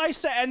 And that's what I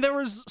said. And that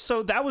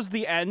was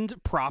the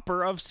end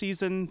proper of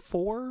season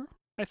 4,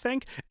 I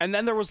think. And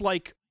then there was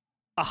like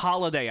a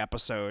holiday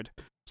episode.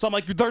 So I'm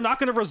like, they're not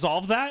going to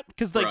resolve that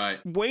because like Right.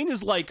 Wayne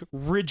is like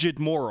rigid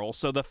moral.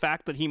 So the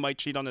fact that he might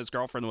cheat on his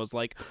girlfriend was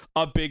like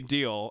a big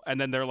deal. And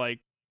then they're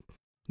like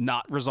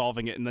not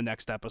resolving it in the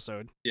next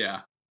episode. Yeah.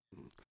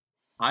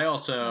 I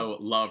also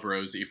love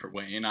Rosie for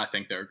Wayne. I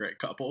think they're a great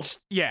couple.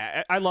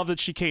 Yeah, I love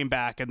that she came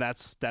back, and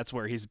that's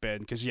where he's been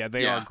because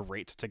they Yeah. are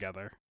great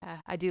together.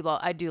 I do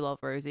love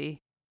Rosie.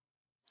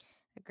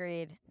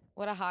 Agreed.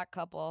 What a hot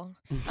couple.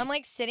 I'm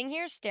like sitting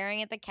here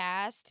staring at the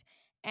cast,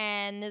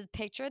 and the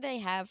picture they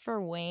have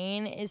for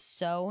Wayne is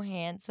so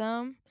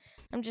handsome.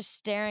 I'm just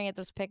staring at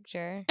this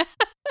picture.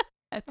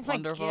 That's Oh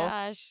wonderful. my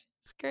gosh.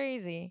 It's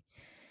crazy.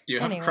 Do you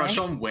have Anyway. a crush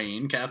on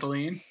Wayne,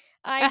 Kathleen?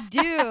 I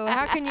do.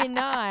 How can you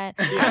not?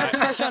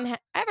 I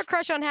have a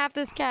crush on half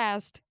this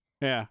cast.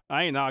 Yeah,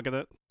 I ain't knocking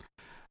it.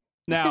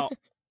 Now,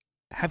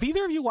 have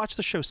either of you watched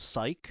the show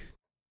Psych?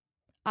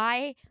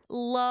 I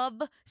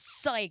love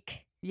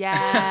Psych. Yes.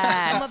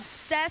 I'm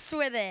obsessed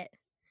with it.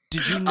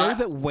 Did you know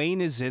that Wayne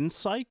is in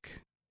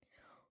Psych?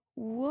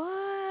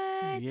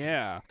 What?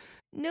 Yeah.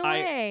 No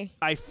way.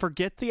 I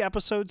forget the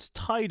episode's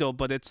title,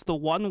 but it's the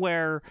one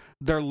where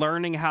they're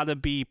learning how to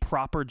be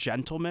proper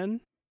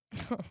gentlemen.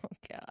 Oh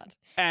God.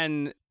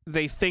 And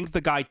they think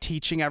the guy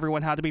teaching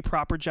everyone how to be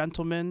proper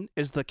gentlemen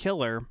is the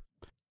killer.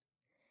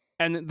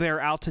 And they're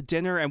out to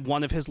dinner, and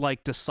one of his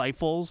like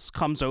disciples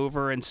comes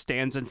over and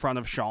stands in front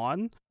of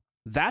Sean.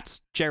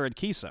 That's Jared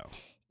Kiso.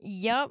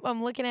 Yup,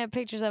 I'm looking at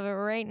pictures of it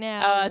right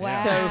now. Oh, it's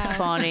wow. so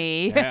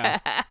funny. Yeah.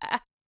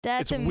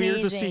 That's It's amazing.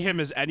 weird to see him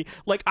as any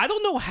like I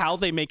don't know how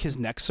they make his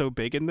neck so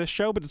big in this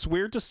show, but it's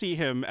weird to see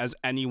him as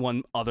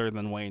anyone other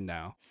than Wayne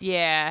now.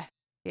 Yeah,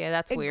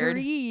 that's weird.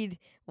 Agreed.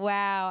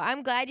 Wow.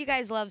 I'm glad you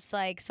guys love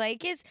Psych.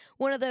 Psych is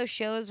one of those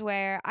shows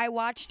where I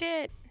watched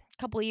it a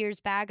couple years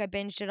back. I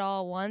binged it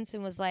all at once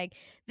and was like,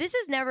 this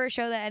is never a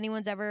show that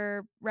anyone's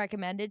ever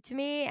recommended to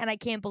me. And I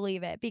can't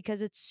believe it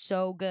because it's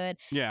so good.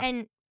 Yeah.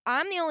 And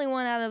I'm the only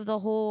one out of the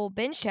whole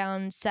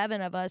Bingetown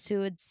 7 of us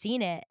who had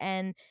seen it.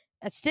 And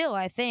still,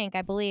 I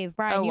believe.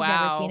 Brian, Oh, you've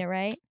never wow. seen it,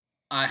 right?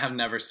 I have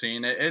never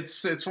seen it.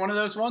 It's one of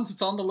those ones.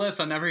 It's on the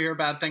list. I never hear a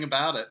bad thing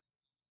about it.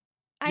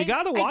 You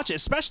gotta watch it,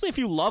 especially if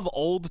you love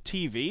old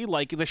TV.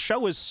 Like, the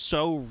show is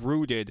so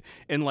rooted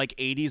in, like,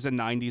 80s and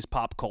 90s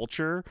pop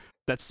culture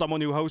that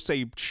someone who hosts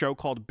a show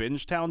called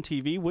Bingetown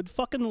TV would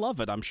fucking love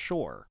it, I'm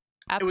sure.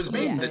 It was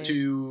made in the Absolutely.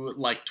 two,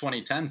 like,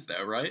 2010s,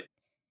 though, right?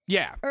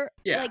 Yeah.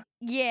 Yeah.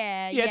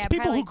 Yeah, It's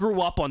people probably who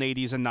grew up on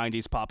 80s and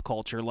 90s pop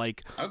culture.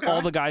 Like, Okay.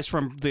 all the guys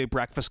from The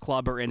Breakfast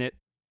Club are in it,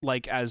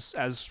 like, as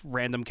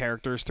random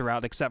characters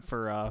throughout, except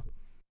for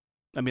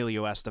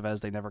Emilio Estevez.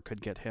 They never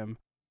could get him.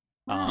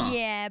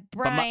 Yeah, But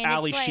Brian.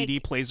 Ali it's like, Sheedy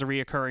plays a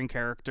reoccurring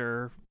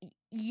character.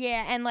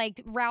 yeah, and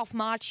like Ralph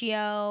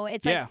Macchio.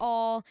 It's Yeah. like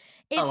all.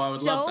 It's I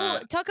would so love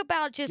that. talk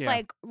about just Yeah.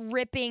 like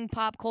ripping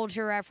pop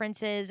culture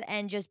references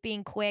and just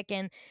being quick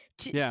and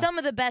Yeah. some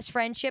of the best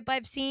friendship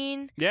I've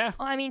seen. Yeah.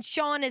 I mean,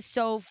 Sean is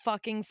so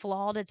fucking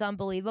flawed; it's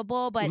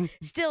unbelievable. But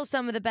still,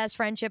 some of the best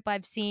friendship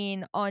I've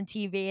seen on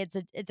TV.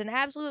 It's an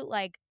absolute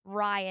like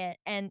riot,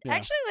 and Yeah.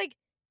 actually like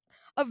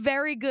a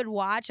very good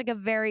watch, like a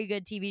very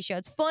good TV show.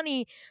 It's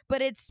funny, but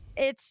it's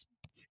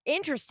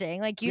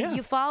interesting. Like Yeah.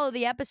 you follow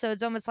the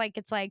episodes almost like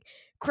it's like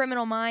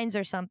Criminal Minds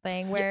or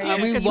something. Where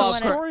Yeah, we it's love a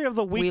story of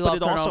the week, we but love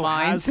it also Criminal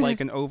Minds. has like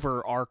an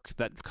over arc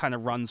that kind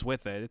of runs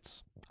with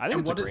it. I think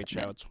And it's a what is- great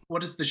show. It's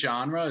What is the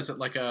genre? Is it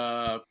like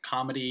a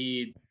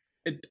comedy?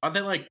 Are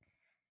they like,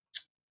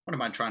 what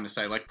am I trying to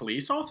say? Like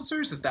police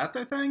officers? Is that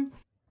their thing?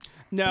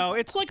 No,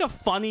 it's like a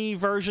funny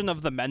version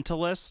of The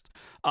Mentalist.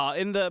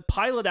 In the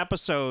pilot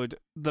episode,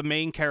 the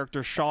main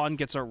character, Sean,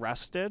 gets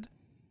arrested.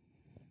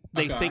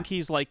 they Okay. think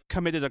he's like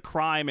committed a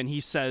crime, and he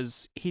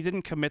says he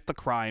didn't commit the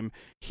crime.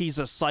 He's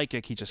a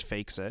psychic. He just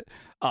fakes it.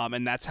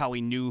 And that's how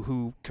he knew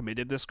who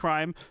committed this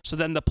crime. So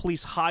then the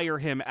police hire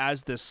him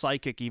as this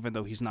psychic, even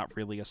though he's not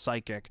really a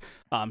psychic.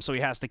 So he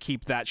has to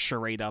keep that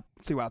charade up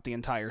throughout the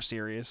entire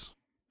series.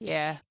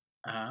 Yeah.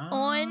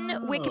 On Oh.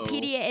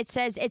 Wikipedia, it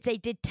says it's a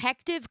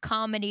detective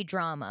comedy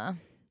drama.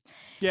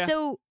 Yeah.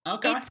 So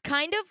Okay. it's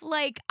kind of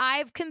like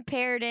I've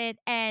compared it,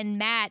 and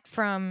Matt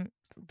from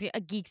a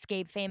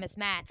Geekscape, famous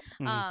Matt,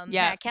 Mhm.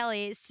 Yeah. Matt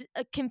Kelly,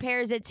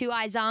 compares it to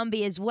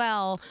iZombie as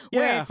well,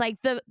 where Yeah. it's like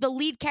the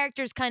lead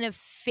character's kind of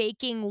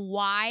faking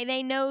why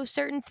they know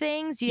certain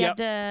things. You have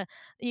to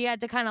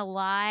kind of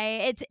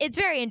lie. It's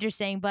very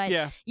interesting, but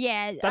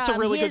Yeah. That's a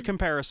really good his-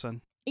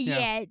 comparison.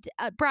 Yeah.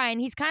 Yeah, Brian,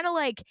 he's kind of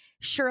like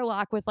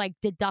Sherlock with like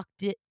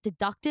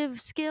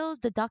deductive skills.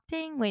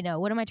 Deducting? Wait, no.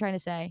 What am I trying to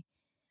say?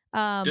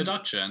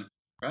 Deduction,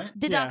 right?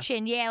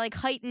 Deduction. Yeah, like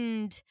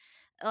heightened.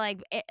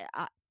 Like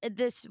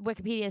this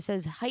Wikipedia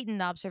says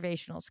heightened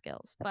observational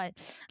skills, but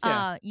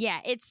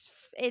it's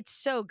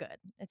so good.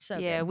 It's so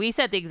Yeah, good. we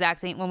said the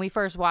exact same when we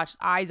first watched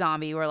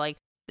iZombie. We're like,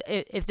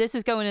 if this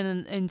is going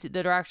into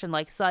the direction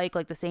like Psych,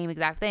 like the same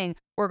exact thing,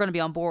 we're going to be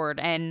on board.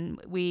 And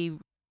we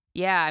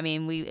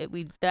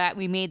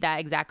made that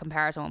exact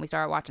comparison when we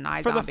started watching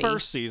iZombie. For the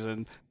first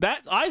season,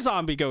 that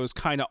iZombie goes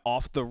kind of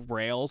off the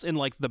rails in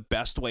like the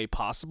best way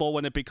possible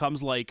when it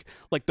becomes like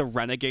the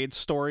Renegade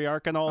story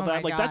arc and all Oh that.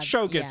 my Like that God,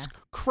 show gets yeah.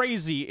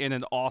 crazy in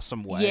an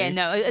awesome way. Yeah,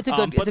 no, it's a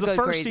good. But it's a the good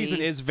first crazy.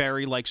 season is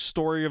very like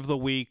story of the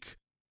week.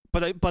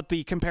 But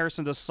the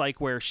comparison to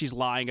Psych, where she's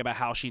lying about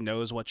how she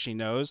knows what she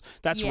knows,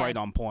 that's Yeah. right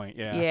on point.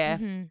 Yeah. Yeah.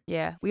 Mhm.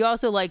 Yeah, we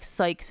also like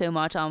Psych so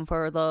much.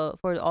 For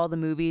all the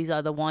movies,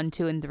 the 1,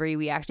 2, and 3,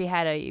 we actually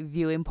had a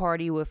viewing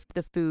party with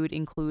the food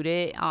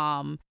included.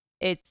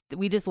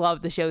 We just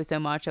loved the show so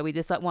much that we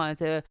just wanted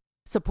to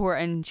support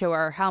and show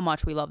her how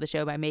much we love the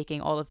show by making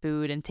all the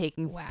food and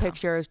taking Wow.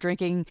 pictures,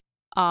 drinking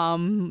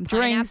drinks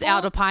Pineapple?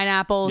 out of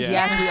pineapples. Yeah.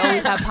 Yes, we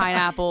always have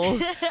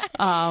pineapples.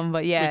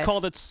 But yeah, We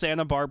called it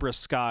Santa Barbara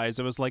Skies.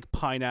 It was like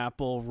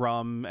pineapple,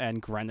 rum,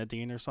 and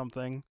grenadine or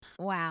something.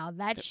 Wow,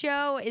 that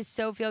show is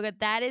so feel good.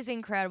 That is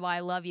incredible.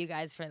 I love you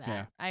guys for that.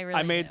 Yeah. I really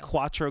I made do.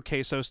 Cuatro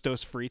Quesos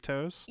dos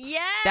Fritos.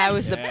 Yes. that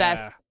was the Yeah.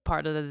 best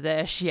part of the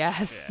dish.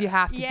 Yes, Yeah. you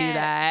have to do Yeah.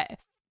 that.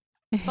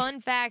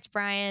 Fun fact,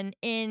 Brian,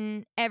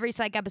 in every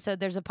Psych episode,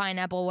 there's a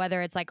pineapple,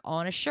 whether it's like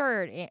on a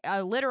shirt,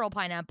 a literal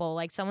pineapple,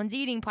 like someone's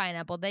eating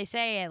pineapple. They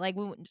say it. Like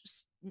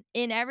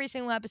in every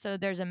single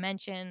episode, there's a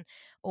mention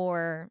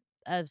or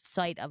a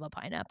sight of a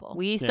pineapple.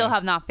 We still Yeah.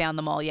 have not found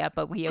them all yet,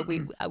 but we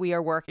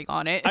are working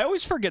on it. I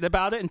always forget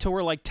about it until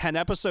we're like 10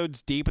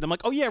 episodes deep, and I'm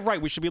like, oh yeah,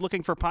 right, we should be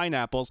looking for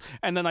pineapples,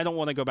 and then I don't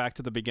want to go back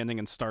to the beginning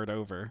and start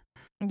over.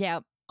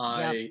 Yep.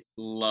 I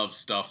love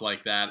stuff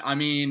like that. I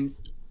mean,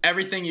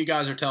 everything you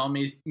guys are telling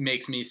me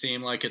makes me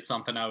seem like it's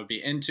something I would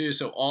be into.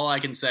 So all I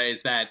can say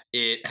is that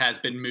it has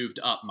been moved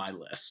up my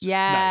list.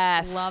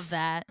 Yes, Love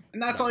that.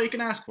 And that's all you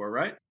can ask for,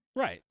 right?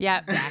 Right. Yeah,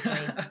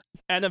 Exactly.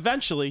 And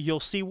eventually you'll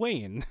see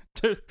Wayne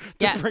to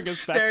Yeah. bring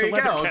us back There to you go.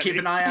 Letterkenny. Keep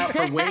an eye out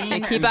for Wayne.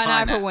 and keep and an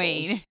eye for pineapples.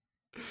 Wayne.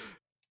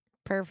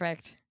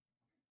 Perfect.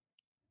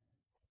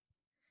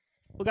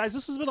 Well, guys,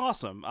 this has been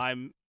awesome.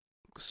 I'm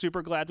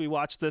super glad we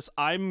watched this.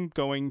 I'm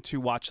going to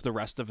watch the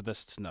rest of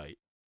this tonight.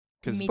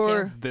 Because Me For-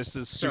 too. this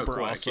is So super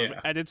quick, awesome. yeah.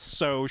 And it's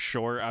so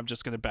short. I'm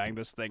just going to bang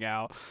this thing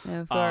out.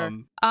 Yeah,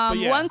 But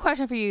yeah. One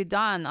question for you,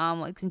 Don.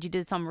 Like, since you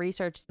did some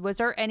research, was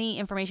there any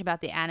information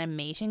about the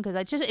animation? Because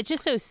it's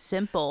just so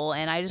simple,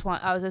 and I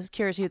was just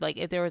curious,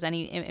 if there was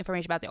any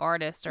information about the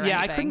artist or Yeah,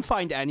 anything. I couldn't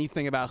find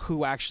anything about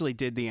who actually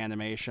did the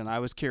animation. I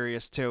was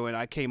curious too, and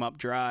I came up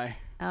dry.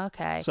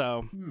 Okay.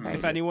 So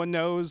if anyone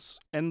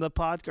knows in the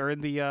pod or in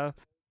the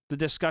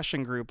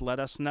discussion group, let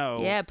us know.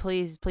 Yeah,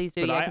 please do.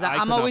 But Yeah, I because could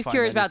I'm not always find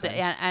curious about the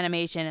anything.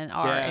 animation and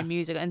art Yeah. and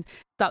music and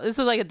stuff. This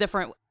is like a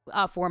different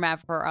format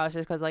for us,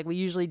 just because like we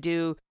usually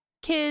do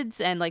kids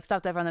and like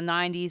stuff that from the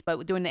 90s,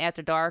 but doing the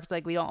After Darks,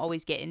 like we don't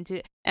always get into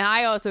it. And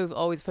I also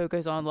always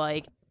focus on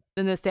like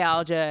the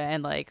nostalgia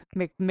and like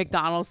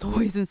McDonald's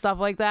toys and stuff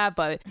like that.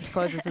 But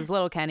because this is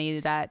Little Kenny,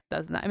 that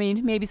doesn't. I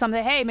mean, maybe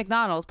someday, hey,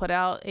 McDonald's put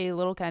out a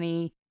Little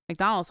Kenny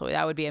McDonald's toy.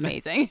 That would be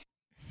amazing.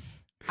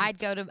 I'd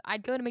go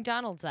to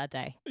McDonald's that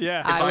day.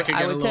 Yeah. If I could I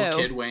get a would little too.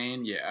 kid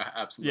Wayne, yeah,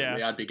 absolutely.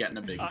 Yeah. I'd be getting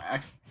a Big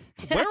Mac.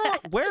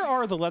 Where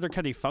are the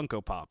Letterkenny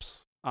Funko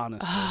Pops?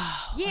 Honestly,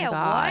 Oh, my Yeah, what?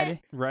 God.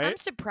 right? I'm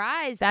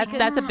surprised That's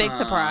because a big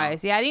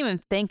surprise. Yeah, I didn't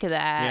even think of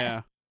that.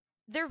 Yeah.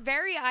 they're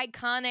very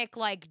iconic,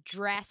 like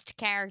dressed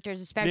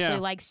characters, especially Yeah.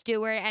 like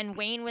Stewart and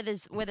Wayne with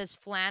his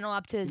flannel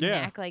up to his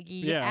Yeah. neck. Like,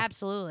 Yeah.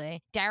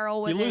 absolutely.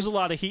 Daryl with You lose his a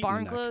lot of heat. barn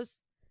in the neck.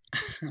 clothes.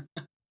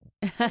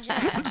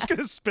 I'm just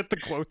gonna spit the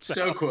quotes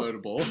So out.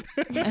 quotable.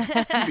 To be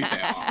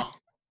fair.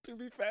 To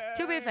be fair.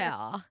 To be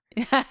fair.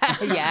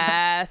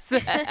 Yes.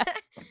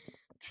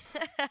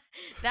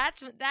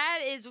 that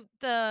is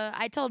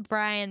I told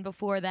Brian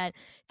before that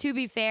To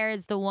Be Fair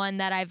is the one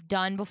that I've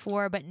done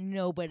before, but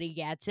nobody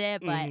gets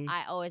it. But Mhm.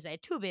 I always say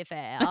To Be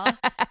Fair.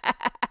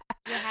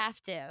 You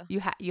have to.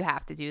 You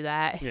have to do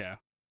that. Yeah.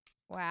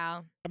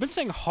 Wow. I've been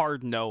saying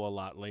hard no a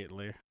lot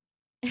lately.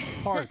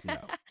 Hard no.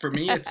 For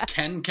me, it's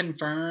Can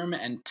Confirm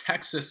and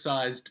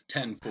Texas-sized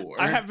 10-4.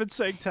 I have been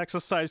saying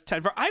Texas size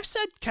 10. I've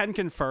said can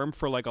confirm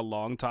for like a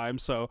long time,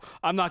 so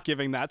I'm not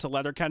giving that to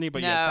Letterkenny.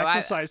 But yeah, No,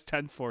 Texas size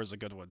 10-4 is a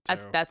good one too.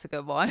 That's a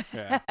good one.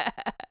 Yeah.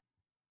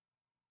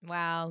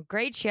 Wow,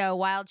 great show,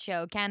 wild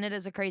show.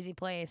 Canada's a crazy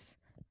place.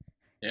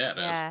 Yeah, it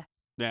is.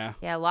 Yeah.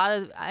 Yeah. A lot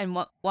of, and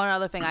one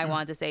other thing I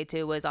wanted to say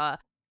too was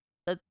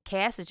the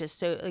cast is just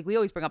so, like, we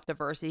always bring up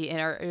diversity in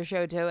our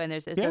show too, and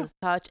it's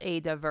such a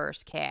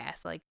diverse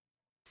cast, like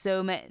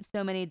so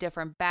many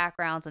different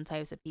backgrounds and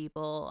types of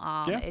people.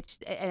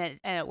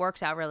 It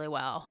works out really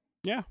well.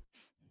 Yeah.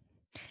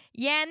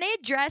 Yeah, and they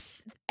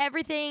address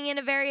everything in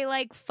a very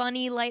like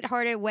funny,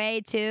 lighthearted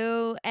way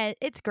too, and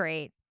it's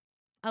great.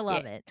 I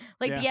love it.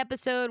 Like the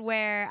episode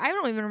where I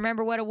don't even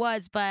remember what it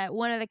was, but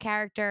one of the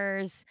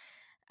characters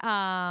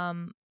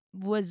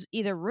was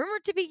either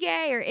rumored to be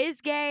gay or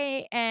is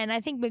gay, and I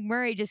think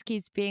McMurray just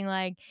keeps being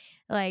like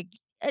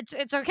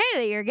it's okay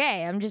that you're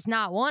gay. I'm just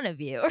not one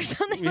of you or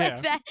something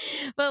like that.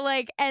 But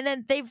like, and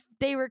then they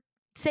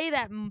say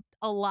that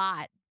a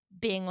lot,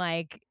 being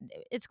like,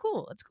 it's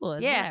cool. It's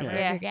whatever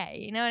if you're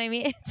gay. You know what I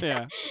mean?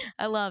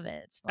 I love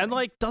it. It's fun. And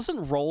like,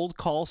 doesn't Roald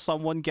call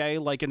someone gay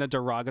like in a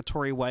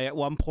derogatory way at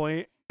one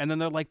point? And then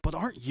they're like, but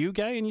aren't you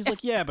gay? And he's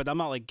like, yeah, but I'm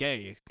not like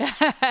gay.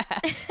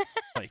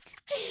 Like,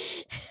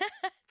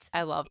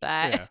 I love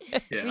that.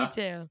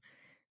 Yeah.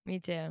 Me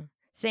too.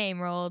 Same,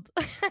 Roald.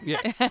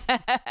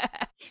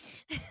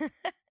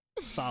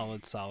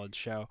 Solid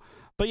show.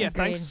 But yeah,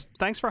 Agreed.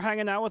 thanks for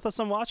hanging out with us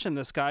and watching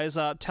this, guys.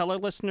 Tell our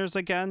listeners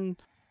again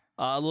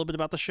a little bit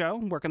about the show.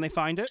 Where can they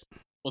find it?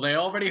 Well, they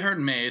already heard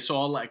me, so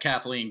I'll let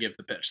Kathleen give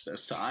the pitch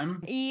this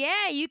time.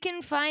 Yeah, you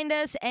can find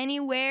us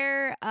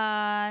anywhere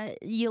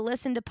you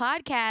listen to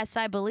podcasts,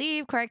 I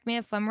believe. Correct me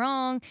if I'm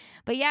wrong.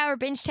 But yeah, we're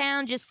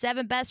Bingetown, just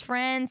 7 best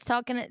friends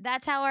talking.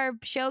 That's how our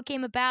show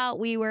came about.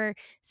 We were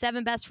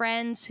 7 best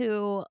friends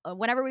who,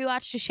 whenever we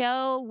watched a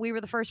show, we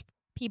were the first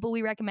people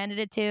we recommended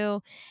it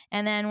to.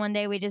 And then one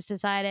day we just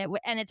decided,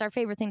 and it's our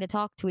favorite thing to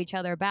talk to each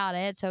other about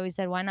it. So we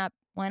said, why not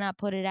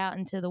put it out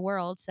into the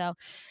world? So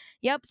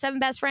yep, 7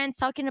 best friends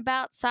talking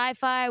about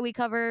sci-fi. We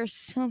cover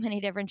so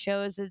many different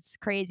shows. It's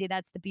crazy.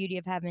 That's the beauty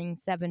of having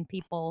 7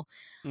 people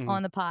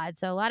on the pod.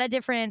 So a lot of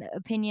different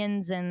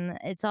opinions, and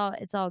it's all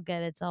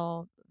good. It's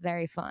all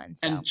very fun.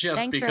 So and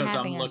just because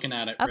I'm looking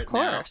at it right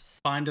now,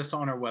 find us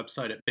on our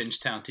website at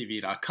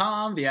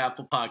bingetowntv.com, the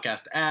Apple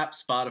Podcast app,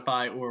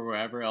 Spotify, or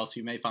wherever else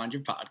you may find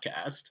your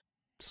podcast.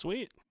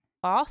 Sweet.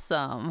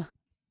 Awesome.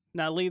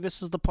 Now, Lee,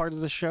 this is the part of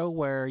the show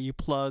where you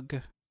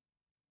plug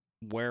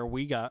what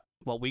we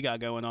got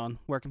going on.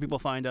 Where can people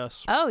find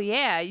us? Oh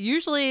yeah,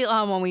 usually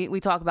when we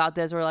talk about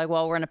this, we're like,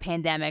 well, we're in a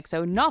pandemic,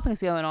 so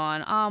nothing's going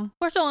on.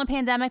 We're still in a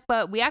pandemic,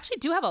 but we actually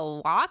do have a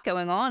lot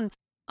going on.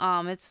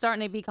 It's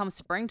starting to become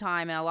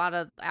springtime, and a lot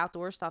of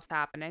outdoor stuff's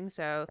happening,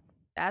 so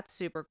that's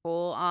super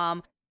cool.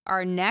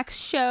 Our next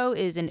show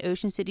is in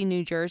Ocean City,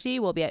 New Jersey.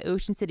 We'll be at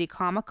Ocean City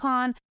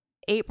Comic-Con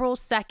April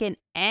 2nd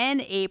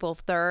and April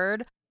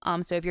 3rd.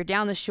 So if you're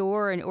down the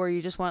shore or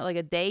you just want like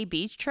a day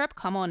beach trip,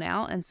 come on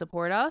out and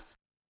support us.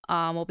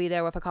 We'll be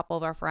there with a couple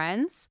of our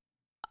friends.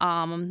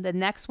 The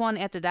next one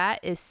after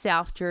that is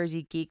South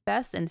Jersey Geek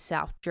Fest in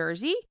South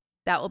Jersey.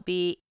 That will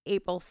be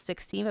April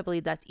 16th. I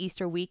believe that's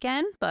Easter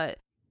weekend, but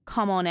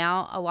come on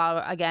out. A lot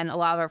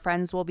of our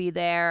friends will be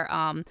there.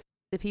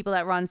 The people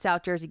that run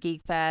South Jersey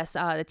Geek Fest,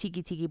 the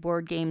Tiki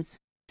Board Games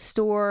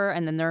store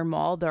and the Nerd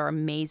Mall, they're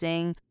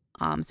amazing.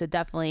 So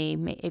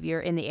definitely, if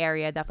you're in the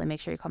area, definitely make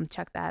sure you come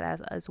check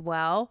that as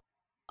well.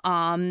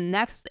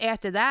 Next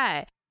after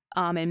that,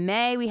 in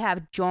May, we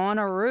have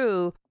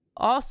John-a-Roo,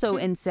 also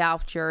in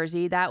South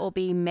Jersey. That will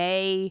be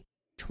May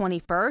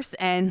 21st.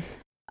 And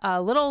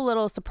a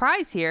little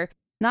surprise here,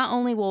 not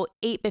only will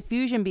 8-Bit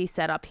Fusion be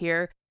set up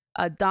here,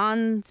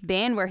 Don's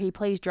band where he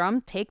plays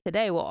drums, Take the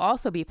Day, will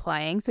also be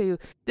playing. So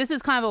this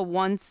is kind of a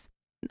once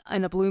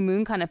in a blue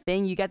moon kind of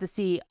thing. You get to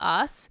see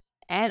us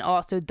and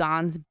also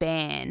Don's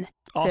band.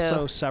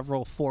 Also,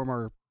 several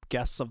former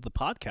guests of the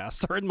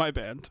podcast are in my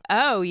band.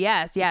 Oh,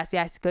 yes.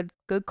 Good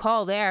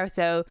call there.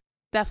 So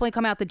definitely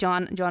come out to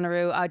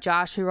John-a-Roo.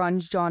 Josh, who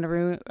runs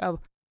John-a-Roo,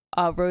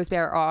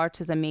 Rosebear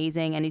Arts, is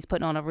amazing, and he's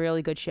putting on a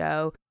really good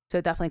show.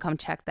 So definitely come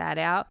check that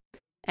out.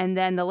 And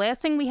then the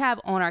last thing we have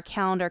on our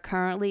calendar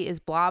currently is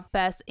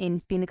Blobfest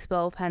in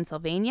Phoenixville,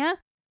 Pennsylvania.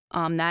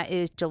 That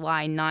is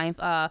July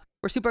 9th.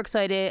 We're super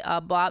excited.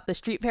 The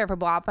street fair for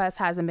Blobfest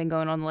hasn't been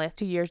going on the last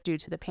 2 years due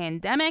to the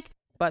pandemic,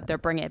 but they're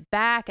bringing it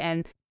back,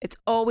 and it's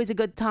always a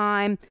good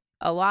time.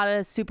 A lot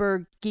of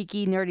super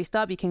geeky, nerdy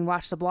stuff. You can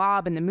watch The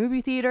Blob in the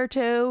movie theater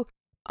too.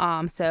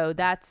 So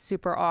that's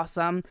super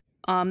awesome.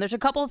 There's a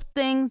couple of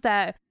things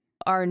that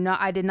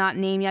I did not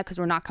name yet because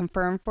we're not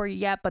confirmed for you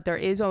yet, but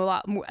there's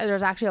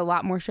actually a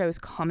lot more shows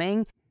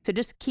coming. So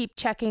just keep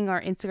checking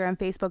our Instagram,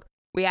 Facebook.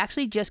 We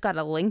actually just got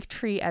a link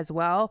tree as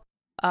well.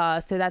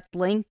 So that's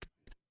link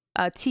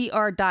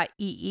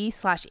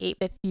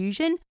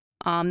tr.ee/8bitfusion.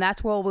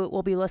 That's where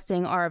we'll be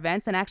listing our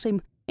events and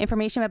actually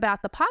information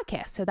about the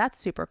podcast. So that's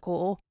super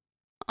cool.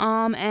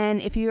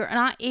 And if you're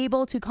not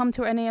able to come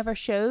to any of our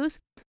shows,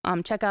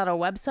 check out our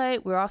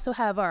website. We also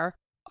have our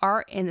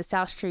art in the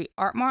South Street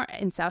Art Mart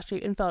in South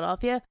Street in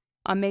Philadelphia.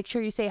 Make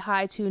sure you say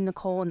hi to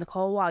Nicole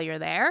while you're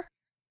there.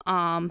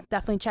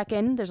 Definitely check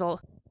in. There's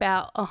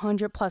about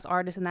 100+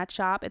 artists in that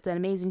shop. It's an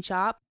amazing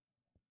shop.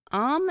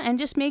 And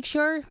just make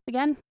sure,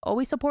 again,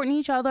 always supporting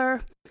each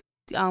other.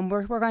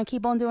 We're going to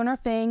keep on doing our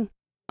thing.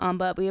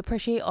 But we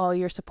appreciate all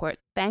your support.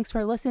 Thanks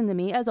for listening to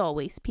me as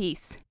always.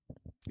 Peace.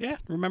 Yeah,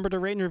 remember to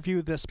rate and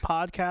review this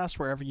podcast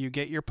wherever you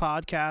get your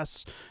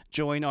podcasts.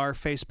 Join our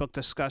Facebook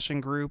discussion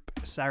group,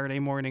 Saturday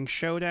Morning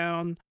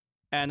Showdown.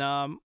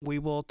 And we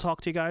will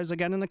talk to you guys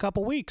again in a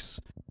couple weeks.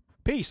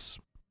 Peace.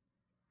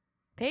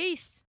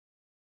 Peace.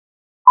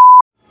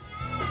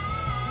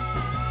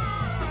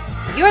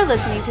 You're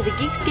listening to the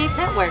Geekscape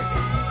Network.